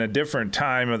in a different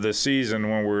time of the season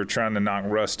when we were trying to knock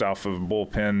rust off of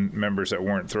bullpen members that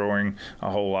weren't throwing a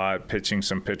whole lot, pitching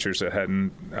some pitchers that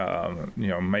hadn't,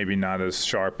 maybe not as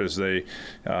sharp as they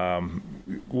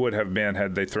would have been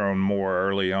had they thrown more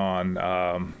early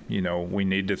on. We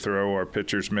need to throw our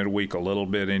pitchers midweek a little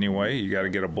bit anyway. You got to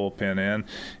get a bullpen in,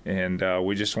 and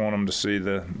we just want them to see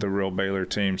the real Baylor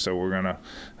team. So we're going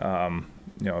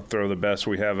to throw the best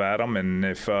we have at them, and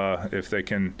if they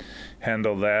can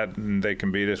handle that and they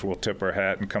can beat us, we'll tip our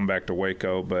hat and come back to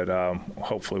Waco. But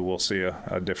hopefully we'll see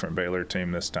a different Baylor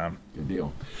team this time. Good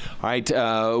deal. All right,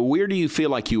 where do you feel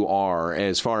like you are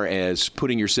as far as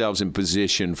putting yourselves in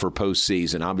position for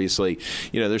postseason? Obviously,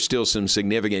 there's still some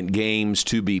significant games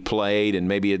to be played, and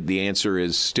maybe the answer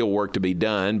is still work to be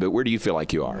done. But where do you feel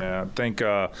like you are? Yeah, I think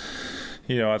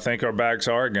I think our backs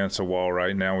are against the wall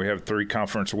right now. We have 3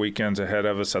 conference weekends ahead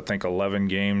of us. I think 11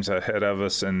 games ahead of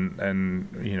us, and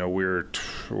we're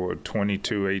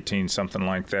 22-18, something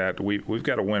like that. We've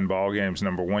got to win ball games.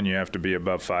 Number one, you have to be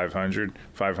above 500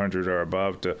 or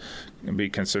above to be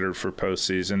considered for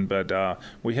postseason. But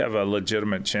we have a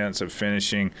legitimate chance of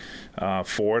finishing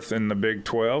 4th in the Big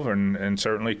 12, and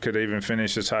certainly could even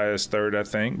finish as high as 3rd, I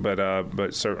think.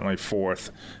 But certainly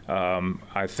 4th,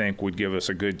 I think, would give us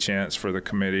a good chance for the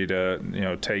committee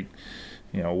to take.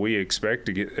 We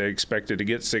expected to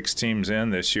get 6 teams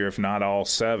in this year, if not all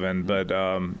 7. But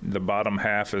the bottom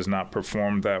half has not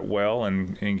performed that well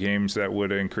in games that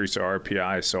would increase our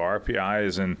RPI. So RPI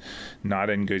is not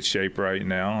in good shape right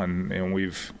now, and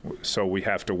we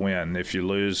have to win. If you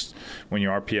lose when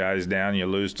your RPI is down, you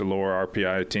lose to lower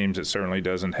RPI teams. It certainly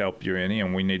doesn't help you any,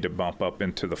 and we need to bump up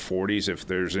into the 40s if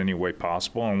there's any way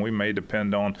possible. And we may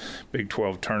depend on Big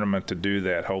 12 tournament to do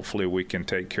that. Hopefully, we can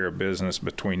take care of business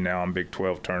between now and Big 12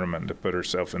 tournament to put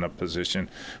ourselves in a position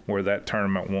where that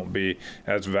tournament won't be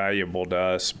as valuable to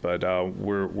us, but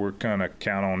we're going to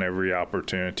count on every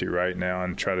opportunity right now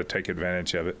and try to take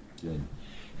advantage of it. Good.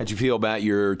 How'd you feel about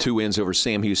your 2 wins over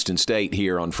Sam Houston State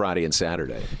here on Friday and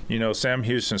Saturday? You know, Sam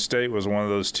Houston State was one of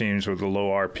those teams with a low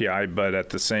RPI, but at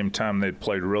the same time, they'd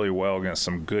played really well against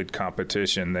some good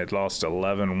competition. They'd lost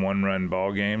 11 one-run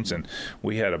ball games, and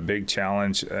we had a big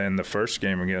challenge in the first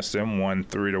game against them, won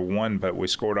 3-1, but we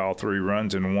scored all 3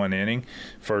 runs in 1 inning,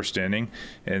 first inning.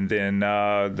 And then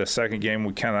the second game,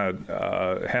 we kind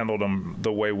of handled them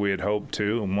the way we had hoped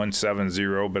to, and won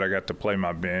 7-0, but I got to play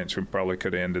my bench. We probably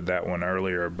could have ended that one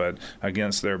earlier, but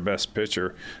against their best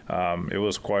pitcher, it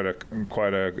was quite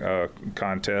a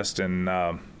contest. And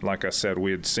like I said,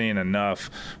 we had seen enough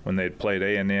when they'd played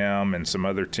A&M and some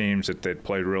other teams that they'd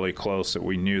played really close that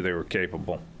we knew they were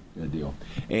capable. Good deal.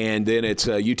 And then it's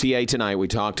UTA tonight. We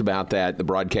talked about that, the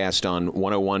broadcast on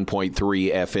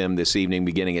 101.3 FM this evening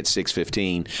beginning at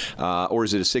 6:15. Or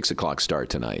is it a 6 o'clock start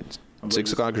tonight?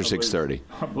 6 o'clock or 6:30?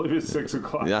 I believe it's 6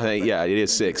 o'clock. Yeah, it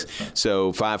is 6.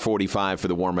 So 5:45 for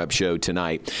the warm-up show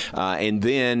tonight. And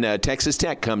then Texas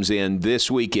Tech comes in this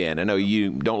weekend. I know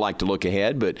you don't like to look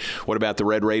ahead, but what about the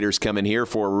Red Raiders coming here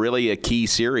for really a key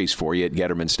series for you at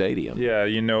Getterman Stadium? Yeah,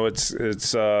 you know, it's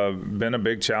been a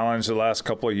big challenge the last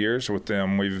couple of years with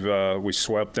them. We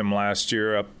swept them last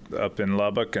year up in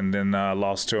Lubbock, and then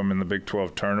lost to them in the Big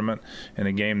 12 tournament in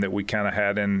a game that we kind of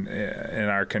had in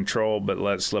our control but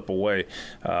let slip away.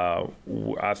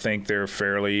 I think they're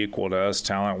fairly equal to us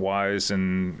talent-wise,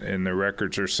 and the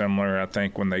records are similar. I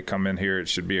think when they come in here, it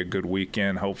should be a good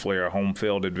weekend. Hopefully our home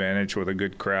field advantage with a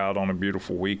good crowd on a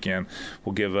beautiful weekend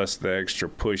will give us the extra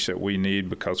push that we need,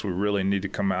 because we really need to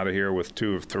come out of here with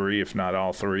 2 of 3, if not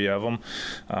all 3 of them.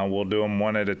 We'll do them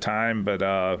one at a time, but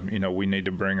you know, we need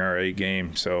to bring our A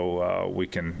game so we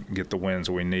can get the wins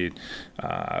we need.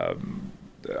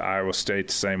 Iowa State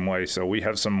the same way. So we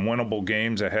have some winnable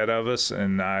games ahead of us,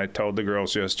 and I told the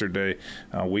girls yesterday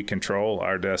we control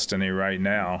our destiny right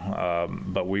now,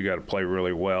 but we got to play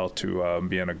really well to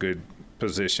be in a good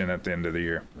position at the end of the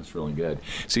year. That's really good.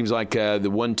 Seems like the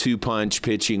 1-2 punch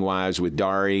pitching-wise with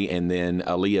Dari and then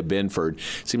Aaliyah Benford,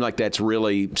 seems like that's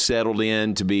really settled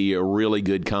in to be a really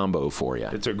good combo for you.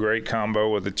 It's a great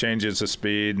combo with the changes of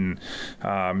speed, and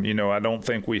you know, I don't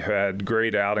think we've had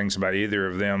great outings by either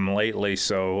of them lately,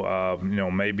 so you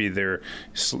know, maybe they've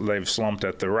slumped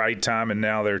at the right time and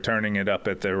now they're turning it up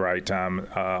at the right time.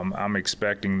 I'm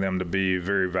expecting them to be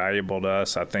very valuable to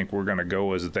us. I think we're going to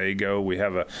go as they go. We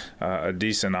have a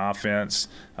decent offense,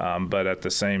 but at the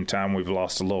same time we've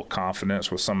lost a little confidence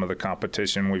with some of the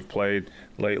competition we've played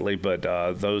lately. But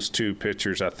those 2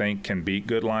 pitchers I think can beat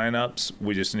good lineups.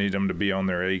 We just need them to be on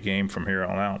their A game from here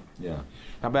on out. Yeah.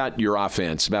 How about your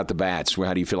offense, about the bats?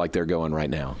 How do you feel like they're going right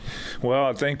now? Well,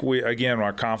 I think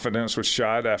our confidence was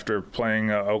shot after playing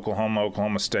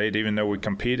Oklahoma State. Even though we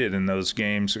competed in those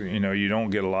games, you know, you don't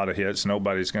get a lot of hits.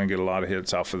 Nobody's going to get a lot of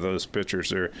hits off of those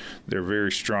pitchers. They're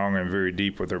very strong and very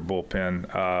deep with their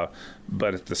bullpen.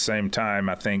 But at the same time,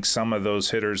 I think some of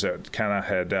those hitters that kind of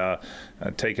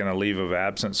had taken a leave of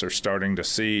absence are starting to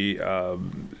see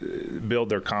build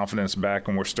their confidence back,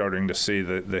 and we're starting to see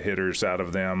the hitters out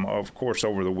of them. Of course,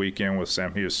 over the weekend with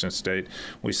Sam Houston State,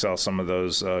 we saw some of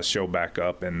those show back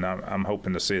up, and I'm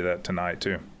hoping to see that tonight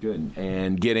too. Good.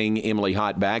 And getting Emily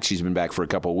Hott back, she's been back for a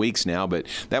couple of weeks now, but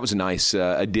that was a nice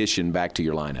addition back to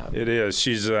your lineup. It is.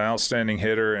 She's an outstanding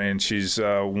hitter, and she's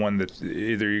one that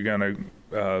either you're going to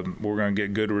we're going to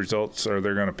get good results, or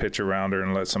they're going to pitch around her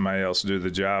and let somebody else do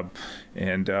the job.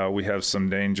 And we have some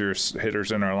dangerous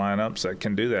hitters in our lineups that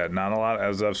can do that. Not a lot,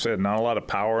 as I've said, not a lot of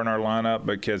power in our lineup,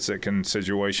 but kids that can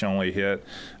situationally hit,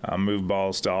 move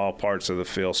balls to all parts of the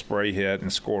field, spray hit,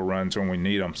 and score runs when we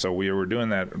need them. So we were doing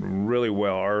that really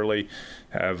well early.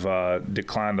 Have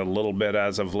declined a little bit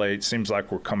as of late. Seems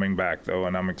like we're coming back, though,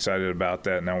 and I'm excited about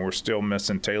that. Now, we're still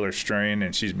missing Taylor Strain,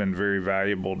 and she's been very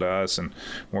valuable to us, and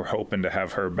we're hoping to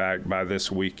have her back by this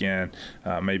weekend.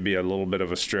 Maybe a little bit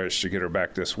of a stretch to get her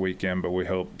back this weekend, but we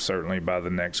hope certainly by the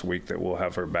next week that we'll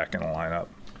have her back in the lineup.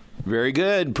 Very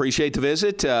good. Appreciate the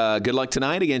visit. Good luck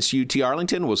tonight against UT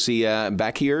Arlington. We'll see you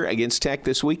back here against Tech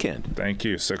this weekend. Thank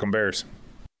you. Sic 'em Bears.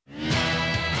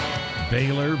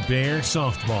 Baylor Bear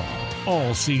Softball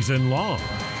all season long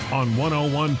on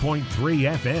 101.3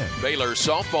 FM. Baylor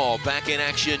softball back in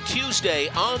action Tuesday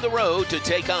on the road to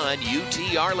take on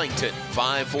UT Arlington.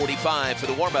 5:45 for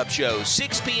the warm-up show.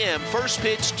 6 p.m. first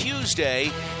pitch Tuesday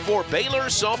for Baylor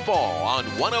softball on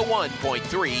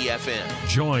 101.3 FM.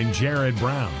 Join Jared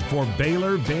Brown for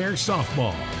Baylor Bear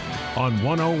Softball on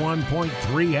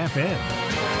 101.3 FM.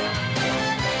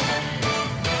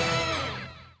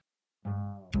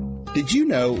 Did you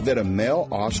know that a male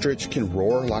ostrich can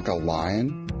roar like a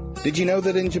lion? Did you know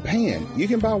that in Japan you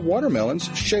can buy watermelons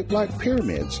shaped like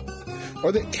pyramids?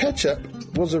 Or that ketchup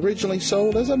was originally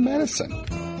sold as a medicine.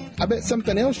 I bet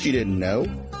something else you didn't know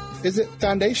is that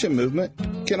foundation movement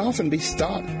can often be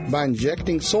stopped by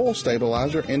injecting soil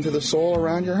stabilizer into the soil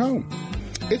around your home.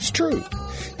 It's true.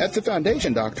 At the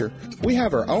Foundation Doctor, we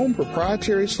have our own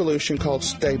proprietary solution called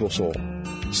Stable Soil.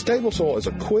 Stable Soil is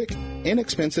a quick,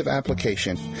 inexpensive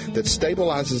application that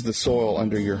stabilizes the soil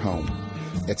under your home.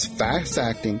 It's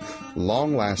fast-acting,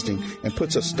 long-lasting, and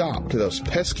puts a stop to those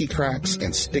pesky cracks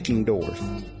and sticking doors.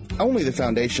 Only the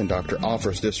Foundation Doctor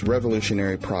offers this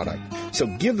revolutionary product. So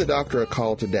give the doctor a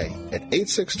call today at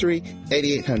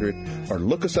 863-8800 or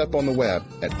look us up on the web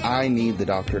at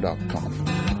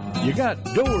ineedthedoctor.com. You got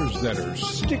doors that are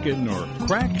sticking or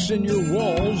cracks in your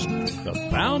walls? The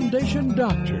Foundation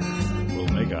Doctor will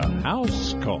make a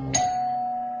house call.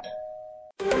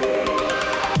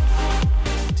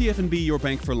 TFNB Your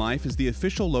Bank for Life is the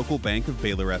official local bank of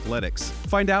Baylor Athletics.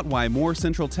 Find out why more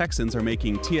Central Texans are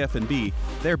making TFNB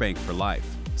their bank for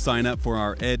life. Sign up for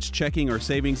our Edge checking or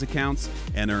savings accounts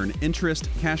and earn interest,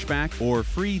 cashback, or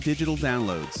free digital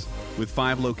downloads. With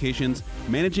 5 locations,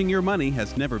 managing your money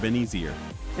has never been easier.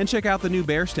 And check out the new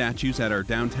bear statues at our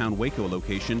downtown Waco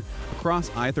location across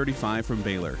I-35 from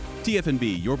Baylor.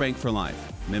 TFNB Your Bank for Life.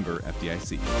 Member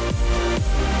FDIC.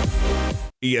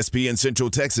 ESPN Central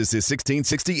Texas is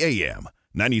 1660 AM,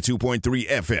 92.3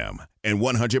 FM, and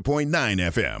 100.9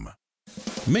 FM.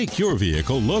 Make your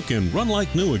vehicle look and run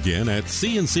like new again at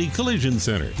CNC Collision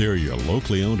Center. They're your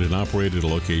locally owned and operated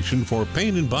location for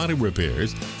paint and body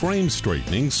repairs, frame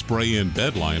straightening, spray and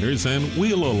bed liners, and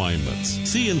wheel alignments.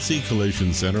 CNC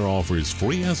Collision Center offers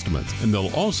free estimates, and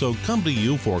they'll also come to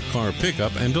you for car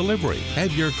pickup and delivery.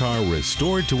 Have your car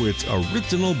restored to its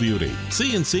original beauty.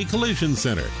 CNC Collision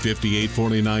Center,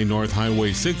 5849 North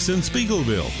Highway 6 in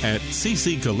Spiegelville, at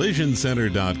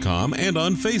cccollisioncenter.com and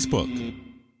on Facebook.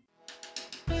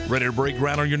 Ready to break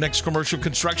ground on your next commercial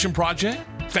construction project?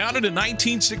 Founded in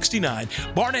 1969,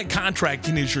 Barnett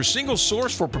Contracting is your single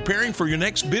source for preparing for your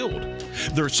next build.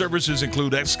 Their services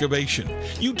include excavation,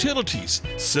 utilities,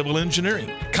 civil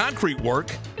engineering, concrete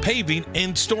work, paving,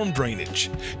 and storm drainage.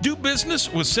 Do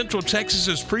business with Central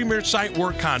Texas's premier site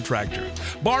work contractor,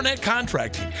 Barnett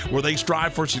Contracting, where they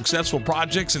strive for successful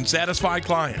projects and satisfied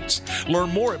clients. Learn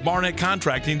more at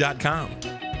barnettcontracting.com.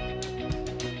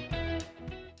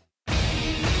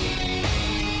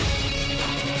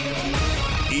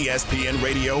 ESPN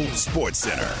Radio Sports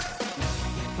Center.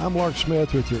 I'm Lark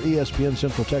Smith with your ESPN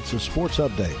Central Texas Sports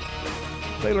Update.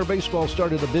 Baylor baseball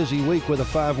started a busy week with a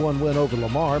 5-1 win over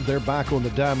Lamar. They're back on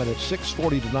the diamond at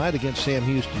 6:40 tonight against Sam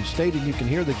Houston State, and you can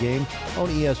hear the game on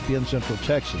ESPN Central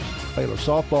Texas. Baylor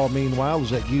softball, meanwhile,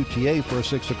 is at UTA for a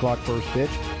 6 o'clock first pitch.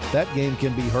 That game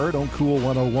can be heard on Cool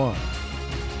 101.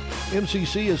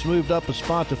 MCC has moved up a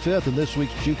spot to 5th in this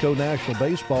week's JUCO National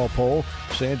Baseball Poll.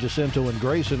 San Jacinto and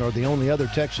Grayson are the only other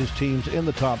Texas teams in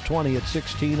the top 20 at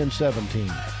 16 and 17.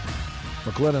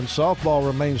 McLennan softball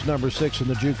remains number 6 in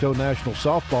the JUCO National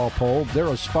Softball Poll. They're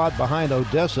a spot behind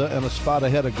Odessa and a spot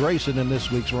ahead of Grayson in this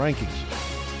week's rankings.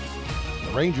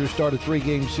 The Rangers start a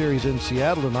 3-game series in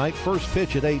Seattle tonight. First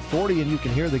pitch at 8:40, and you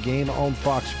can hear the game on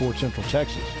Fox Sports Central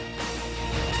Texas.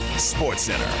 Sports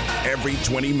Center, every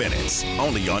 20 minutes,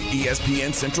 only on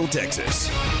ESPN Central Texas.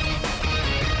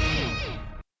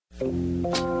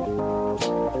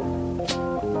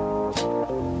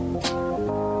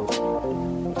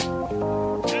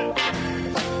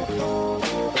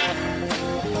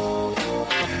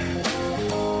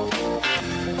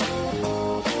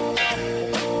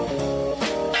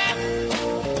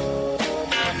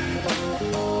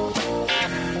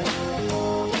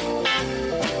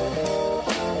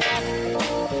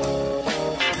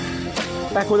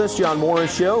 Back with us, John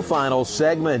Morris Show, final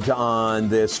segment on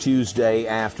this Tuesday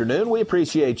afternoon. We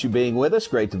appreciate you being with us.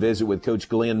 Great to visit with Coach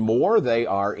Glenn Moore. They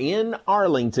are in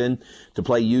Arlington to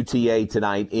play UTA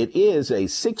tonight. It is a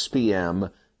 6 p.m.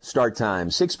 start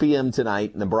time, 6 p.m.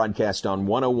 tonight, and the broadcast on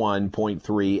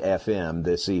 101.3 FM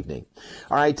this evening.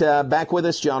 All right, back with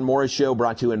us, John Morris Show,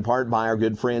 brought to you in part by our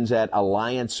good friends at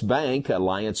Alliance Bank.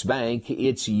 Alliance Bank,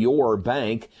 it's your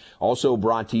bank. Also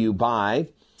brought to you by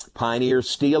Pioneer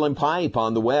Steel and Pipe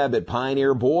on the web at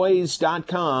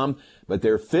pioneerboys.com, but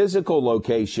their physical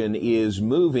location is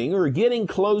moving or getting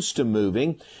close to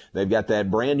moving. They've got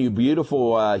that brand new,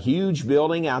 beautiful, huge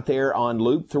building out there on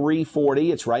Loop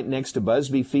 340. It's right next to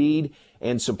Busby Feed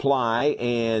and Supply,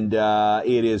 and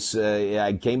it is,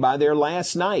 I came by there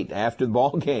last night after the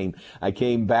ball game. I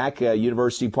came back,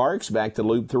 University Parks, back to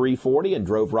Loop 340 and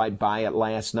drove right by it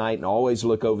last night, and always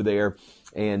look over there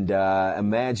And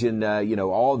imagine,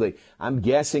 I'm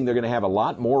guessing they're going to have a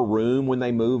lot more room when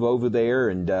they move over there,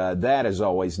 and that is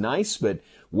always nice. But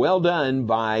well done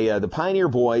by the Pioneer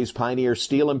boys, Pioneer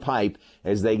Steel and Pipe,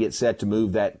 as they get set to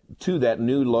move to that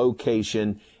new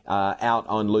location out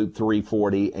on Loop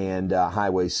 340 and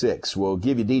Highway 6. We'll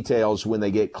give you details when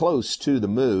they get close to the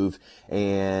move.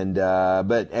 And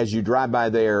but as you drive by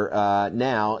there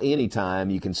now, anytime,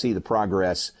 you can see the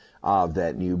progress of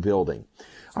that new building.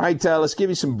 All right, let's give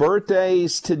you some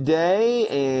birthdays today,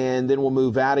 and then we'll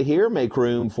move out of here, make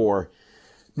room for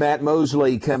Matt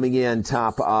Mosley coming in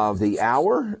top of the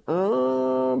hour.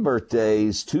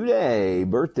 Birthdays today.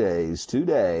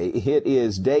 It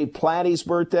is Dave Platty's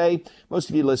birthday. Most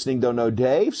of you listening don't know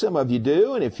Dave. Some of you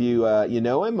do, and if you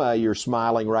know him, you're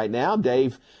smiling right now.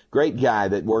 Dave, great guy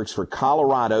that works for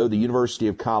Colorado, the University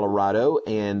of Colorado,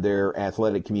 and their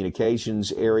athletic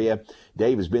communications area.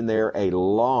 Dave has been there a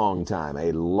long time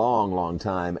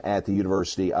at the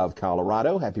University of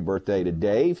Colorado. Happy birthday to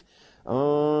Dave.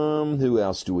 Who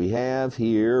else do we have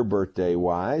here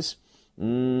birthday-wise?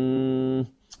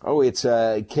 It's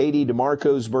Katie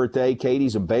DeMarco's birthday.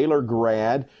 Katie's a Baylor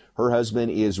grad. Her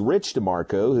husband is Rich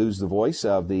DeMarco, who's the voice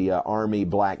of the Army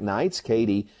Black Knights.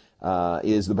 Katie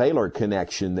is the Baylor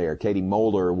connection there. Katie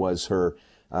Mulder was her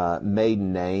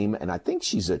maiden name, and I think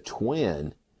she's a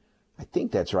twin. I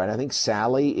think that's right. I think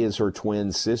Sally is her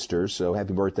twin sister, so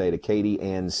happy birthday to Katie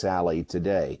and Sally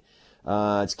today.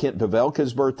 It's Kent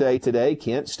Pavelka's birthday today.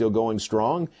 Kent, still going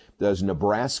strong, does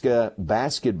Nebraska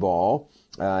basketball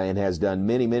and has done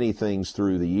many, many things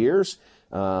through the years.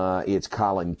 It's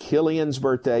Colin Killian's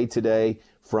birthday today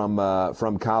from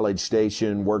College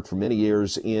Station, worked for many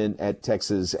years at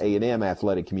Texas A&M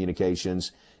Athletic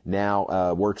Communications,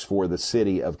 now works for the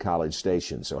city of College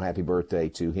Station. So happy birthday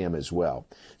to him as well.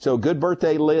 So good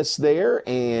birthday list there.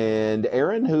 And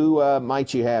Aaron, who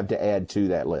might you have to add to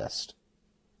that list?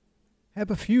 Have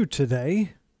a few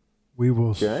today. We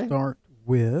will start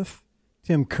with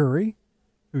Tim Curry,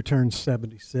 who turns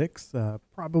 76.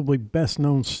 Probably best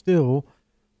known still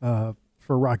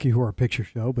for Rocky Horror Picture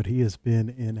Show, but he has been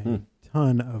in a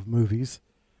ton of movies.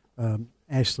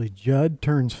 Ashley Judd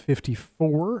turns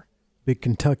 54. Big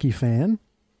Kentucky fan.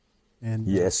 And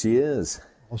yes, she is.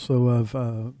 Also of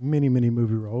many, many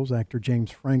movie roles. Actor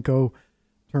James Franco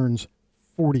turns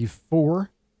 44.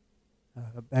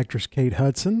 Actress Kate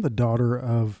Hudson, the daughter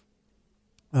of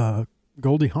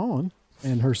Goldie Hawn,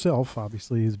 and herself,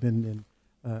 obviously, has been in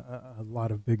a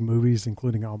lot of big movies,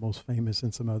 including Almost Famous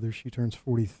and some others. She turns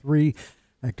 43.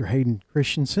 Actor Hayden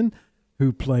Christensen,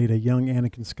 who played a young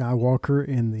Anakin Skywalker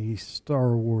in the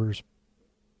Star Wars,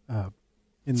 in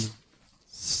the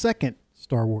second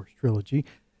Star Wars trilogy,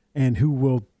 and who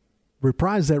will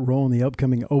reprise that role in the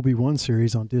upcoming Obi-Wan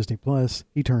series on Disney+.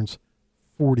 He turns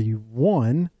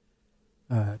 41.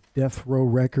 Death Row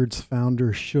Records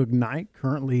founder Suge Knight,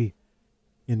 currently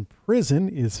in prison,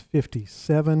 is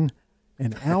 57.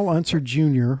 And Al Unser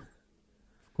Jr.,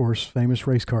 of course, famous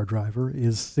race car driver,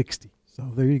 is 60.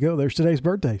 So there you go. There's today's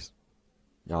birthdays.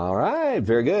 All right.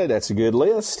 Very good. That's a good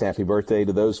list. Happy birthday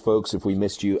to those folks. If we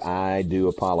missed you, I do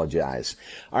apologize.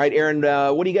 All right, Aaron,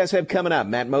 what do you guys have coming up?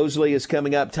 Matt Mosley is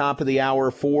coming up top of the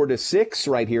hour, 4 to 6,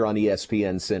 right here on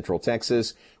ESPN Central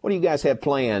Texas. What do you guys have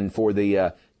planned for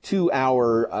the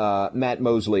 2-hour Matt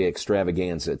Mosley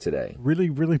extravaganza today? Really,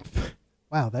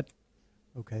 wow, that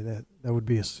would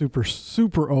be a super,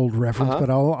 super old reference,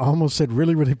 but I almost said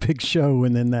really, really big show,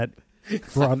 and then that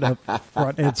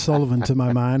brought Ed Sullivan to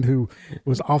my mind, who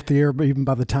was off the air even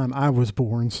by the time I was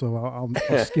born, so I'll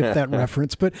skip that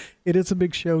reference. But it is a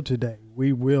big show today.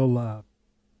 We will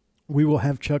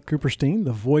have Chuck Cooperstein,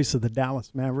 the voice of the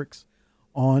Dallas Mavericks,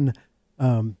 on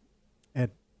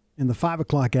in the 5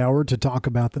 o'clock hour to talk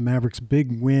about the Mavericks'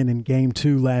 big win in Game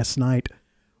 2 last night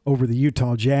over the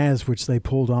Utah Jazz, which they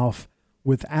pulled off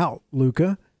without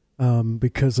Luka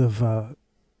because of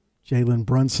Jalen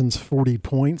Brunson's 40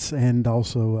 points and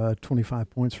also 25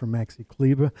 points from Maxi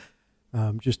Kleber.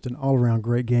 Just an all-around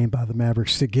great game by the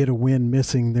Mavericks to get a win,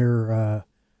 missing their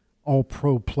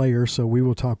all-pro player. So we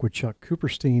will talk with Chuck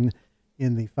Cooperstein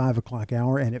in the 5 o'clock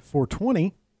hour. And at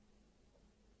 4:20,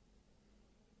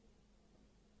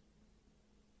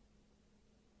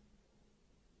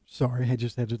 sorry, I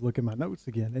just had to look at my notes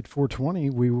again. At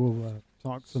 4:20, we will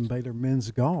talk some Baylor men's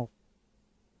golf.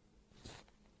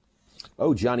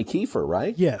 Oh, Johnny Kiefer,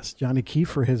 right? Yes, Johnny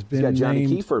Kiefer has been named Johnny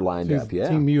Kiefer lined up, yeah.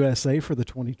 Team USA for the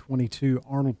 2022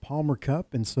 Arnold Palmer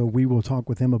Cup, and so we will talk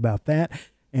with him about that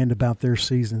and about their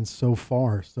season so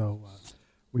far. So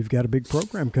we've got a big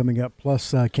program coming up,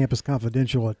 plus Campus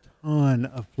Confidential. A ton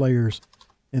of players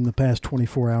in the past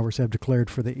 24 hours have declared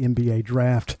for the NBA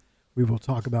draft. We will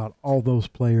talk about all those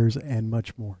players and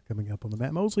much more coming up on the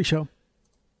Matt Mosley Show.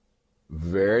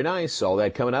 Very nice. All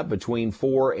that coming up between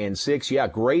 4 and 6. Yeah,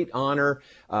 great honor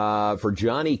for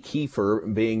Johnny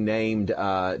Kiefer being named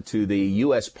to the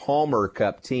U.S. Palmer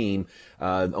Cup team.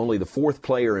 Only the fourth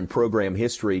player in program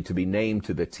history to be named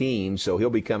to the team. So he'll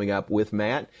be coming up with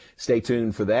Matt. Stay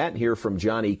tuned for that. Hear from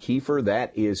Johnny Kiefer.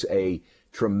 That is a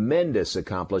tremendous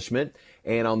accomplishment.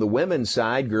 And on the women's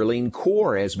side, Gurleen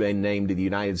Kaur has been named to the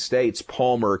United States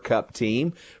Palmer Cup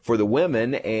team for the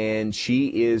women, and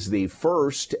she is the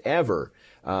first ever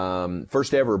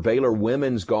Baylor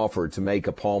women's golfer to make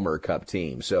a Palmer Cup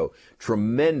team. So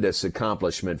tremendous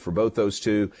accomplishment for both those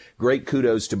two. Great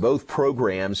kudos to both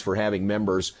programs for having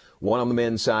members, one on the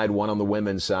men's side, one on the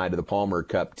women's side of the Palmer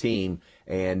Cup team.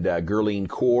 And Gurleen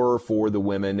Kaur for the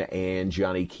women and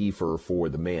Johnny Kiefer for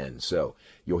the men. So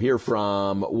you'll hear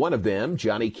from one of them,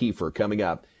 Johnny Kiefer, coming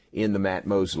up in the Matt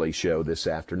Mosley Show this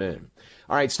afternoon.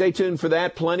 All right, stay tuned for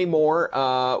that. Plenty more.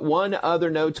 One other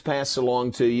note to pass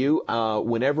along to you.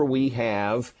 Whenever we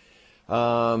have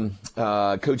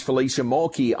Coach Felicia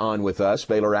Mulkey on with us,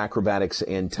 Baylor Acrobatics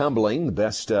and Tumbling, the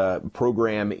best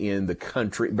program in the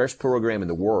country, best program in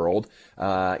the world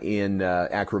in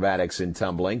acrobatics and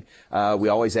tumbling. We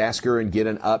always ask her and get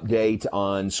an update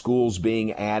on schools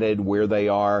being added, where they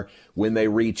are. When they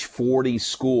reach 40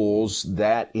 schools,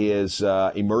 that is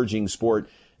emerging sport.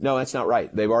 No, that's not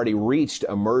right. They've already reached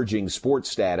emerging sport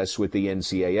status with the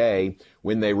NCAA.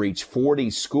 When they reach 40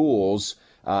 schools,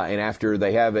 and after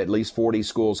they have at least 40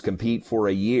 schools compete for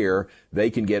a year,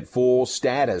 they can get full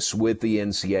status with the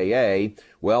NCAA.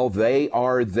 Well, they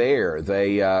are there.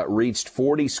 They reached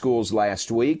 40 schools last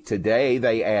week. Today,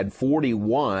 they add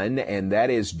 41, and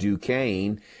that is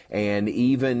Duquesne. And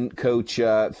even Coach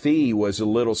Fee was a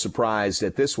little surprised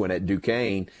at this one at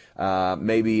Duquesne,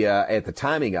 maybe at the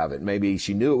timing of it. Maybe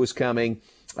she knew it was coming.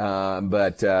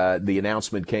 But the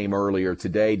announcement came earlier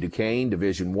today. Duquesne,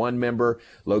 Division I member,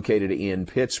 located in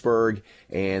Pittsburgh,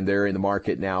 and they're in the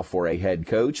market now for a head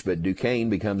coach. But Duquesne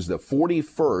becomes the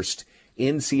 41st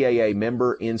NCAA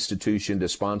member institution to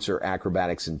sponsor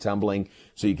acrobatics and tumbling.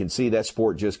 So you can see that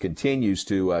sport just continues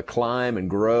to climb and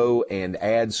grow and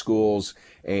add schools,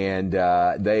 and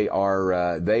they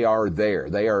are there.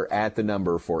 They are at the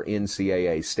number for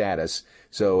NCAA status.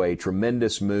 So a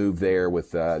tremendous move there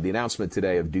with the announcement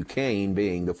today of Duquesne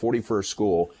being the 41st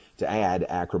school to add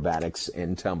acrobatics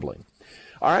and tumbling.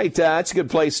 All right, that's a good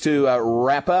place to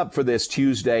wrap up for this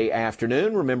Tuesday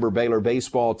afternoon. Remember, Baylor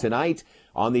baseball tonight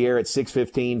on the air at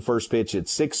 6:15, first pitch at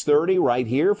 6:30 right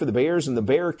here for the Bears and the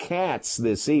Bearcats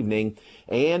this evening.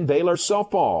 And Baylor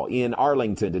softball in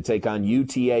Arlington to take on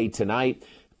UTA tonight.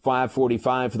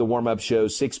 5:45 for the warm-up show,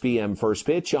 6 p.m. first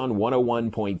pitch on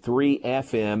 101.3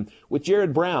 FM with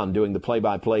Jared Brown doing the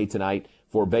play-by-play tonight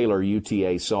for Baylor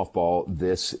UTA softball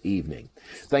this evening.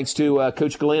 Thanks to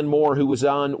Coach Glenn Moore, who was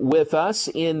on with us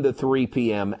in the 3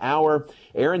 p.m. hour.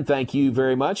 Aaron, thank you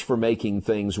very much for making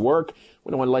things work.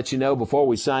 We want to let you know before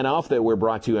we sign off that we're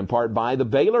brought to you in part by the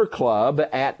Baylor Club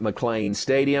at McLean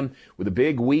Stadium, with a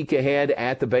big week ahead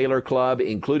at the Baylor Club,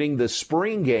 including the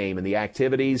spring game and the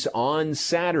activities on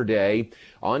Saturday.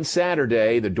 On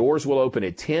Saturday, the doors will open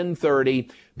at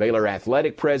 10:30. Baylor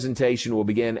athletic presentation will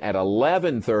begin at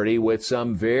 11:30 with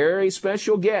some very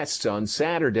special guests on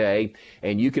Saturday,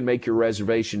 and you can make your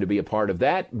reservation to be a part of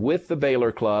that with the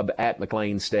Baylor Club at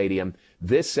McLean Stadium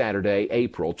this Saturday,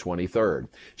 April 23rd.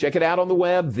 Check it out on the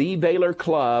web,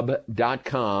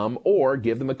 thebaylorclub.com, or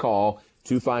give them a call,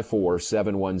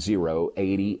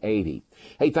 254-710-8080.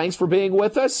 Hey, thanks for being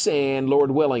with us, and Lord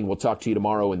willing, we'll talk to you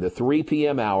tomorrow in the 3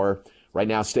 p.m. hour. Right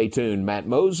now, stay tuned. Matt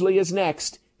Mosley is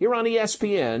next here on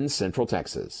ESPN Central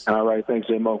Texas. All right, thanks,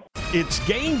 Mo. It's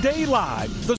Game Day Live.